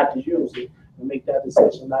not to use it, and make that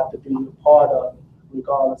decision not to be a part of it,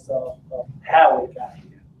 regardless of how it got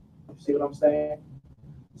here. You see what I'm saying?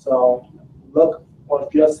 So look for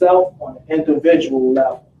yourself on an individual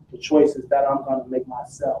level, the choices that I'm going to make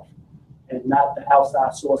myself, and not the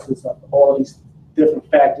outside sources of all these different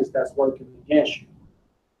factors that's working against you.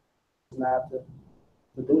 Not to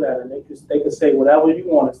do that, and they could say whatever you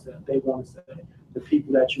want to say. They want to say the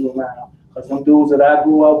people that you around, because them dudes that I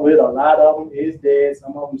grew up with, a lot of them is dead.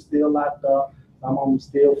 Some of them still locked up. Some of them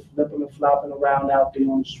still flipping and flopping around out there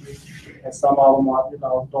on the street, and some of them are,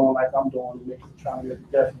 doing like I'm doing, trying to make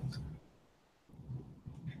a difference.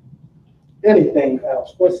 Anything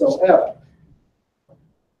else whatsoever?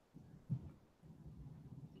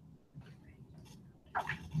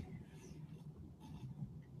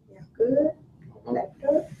 Yeah, good. That's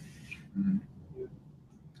good.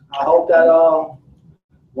 I hope that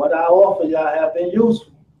what I offer y'all have been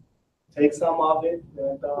useful. Take some of it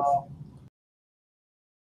and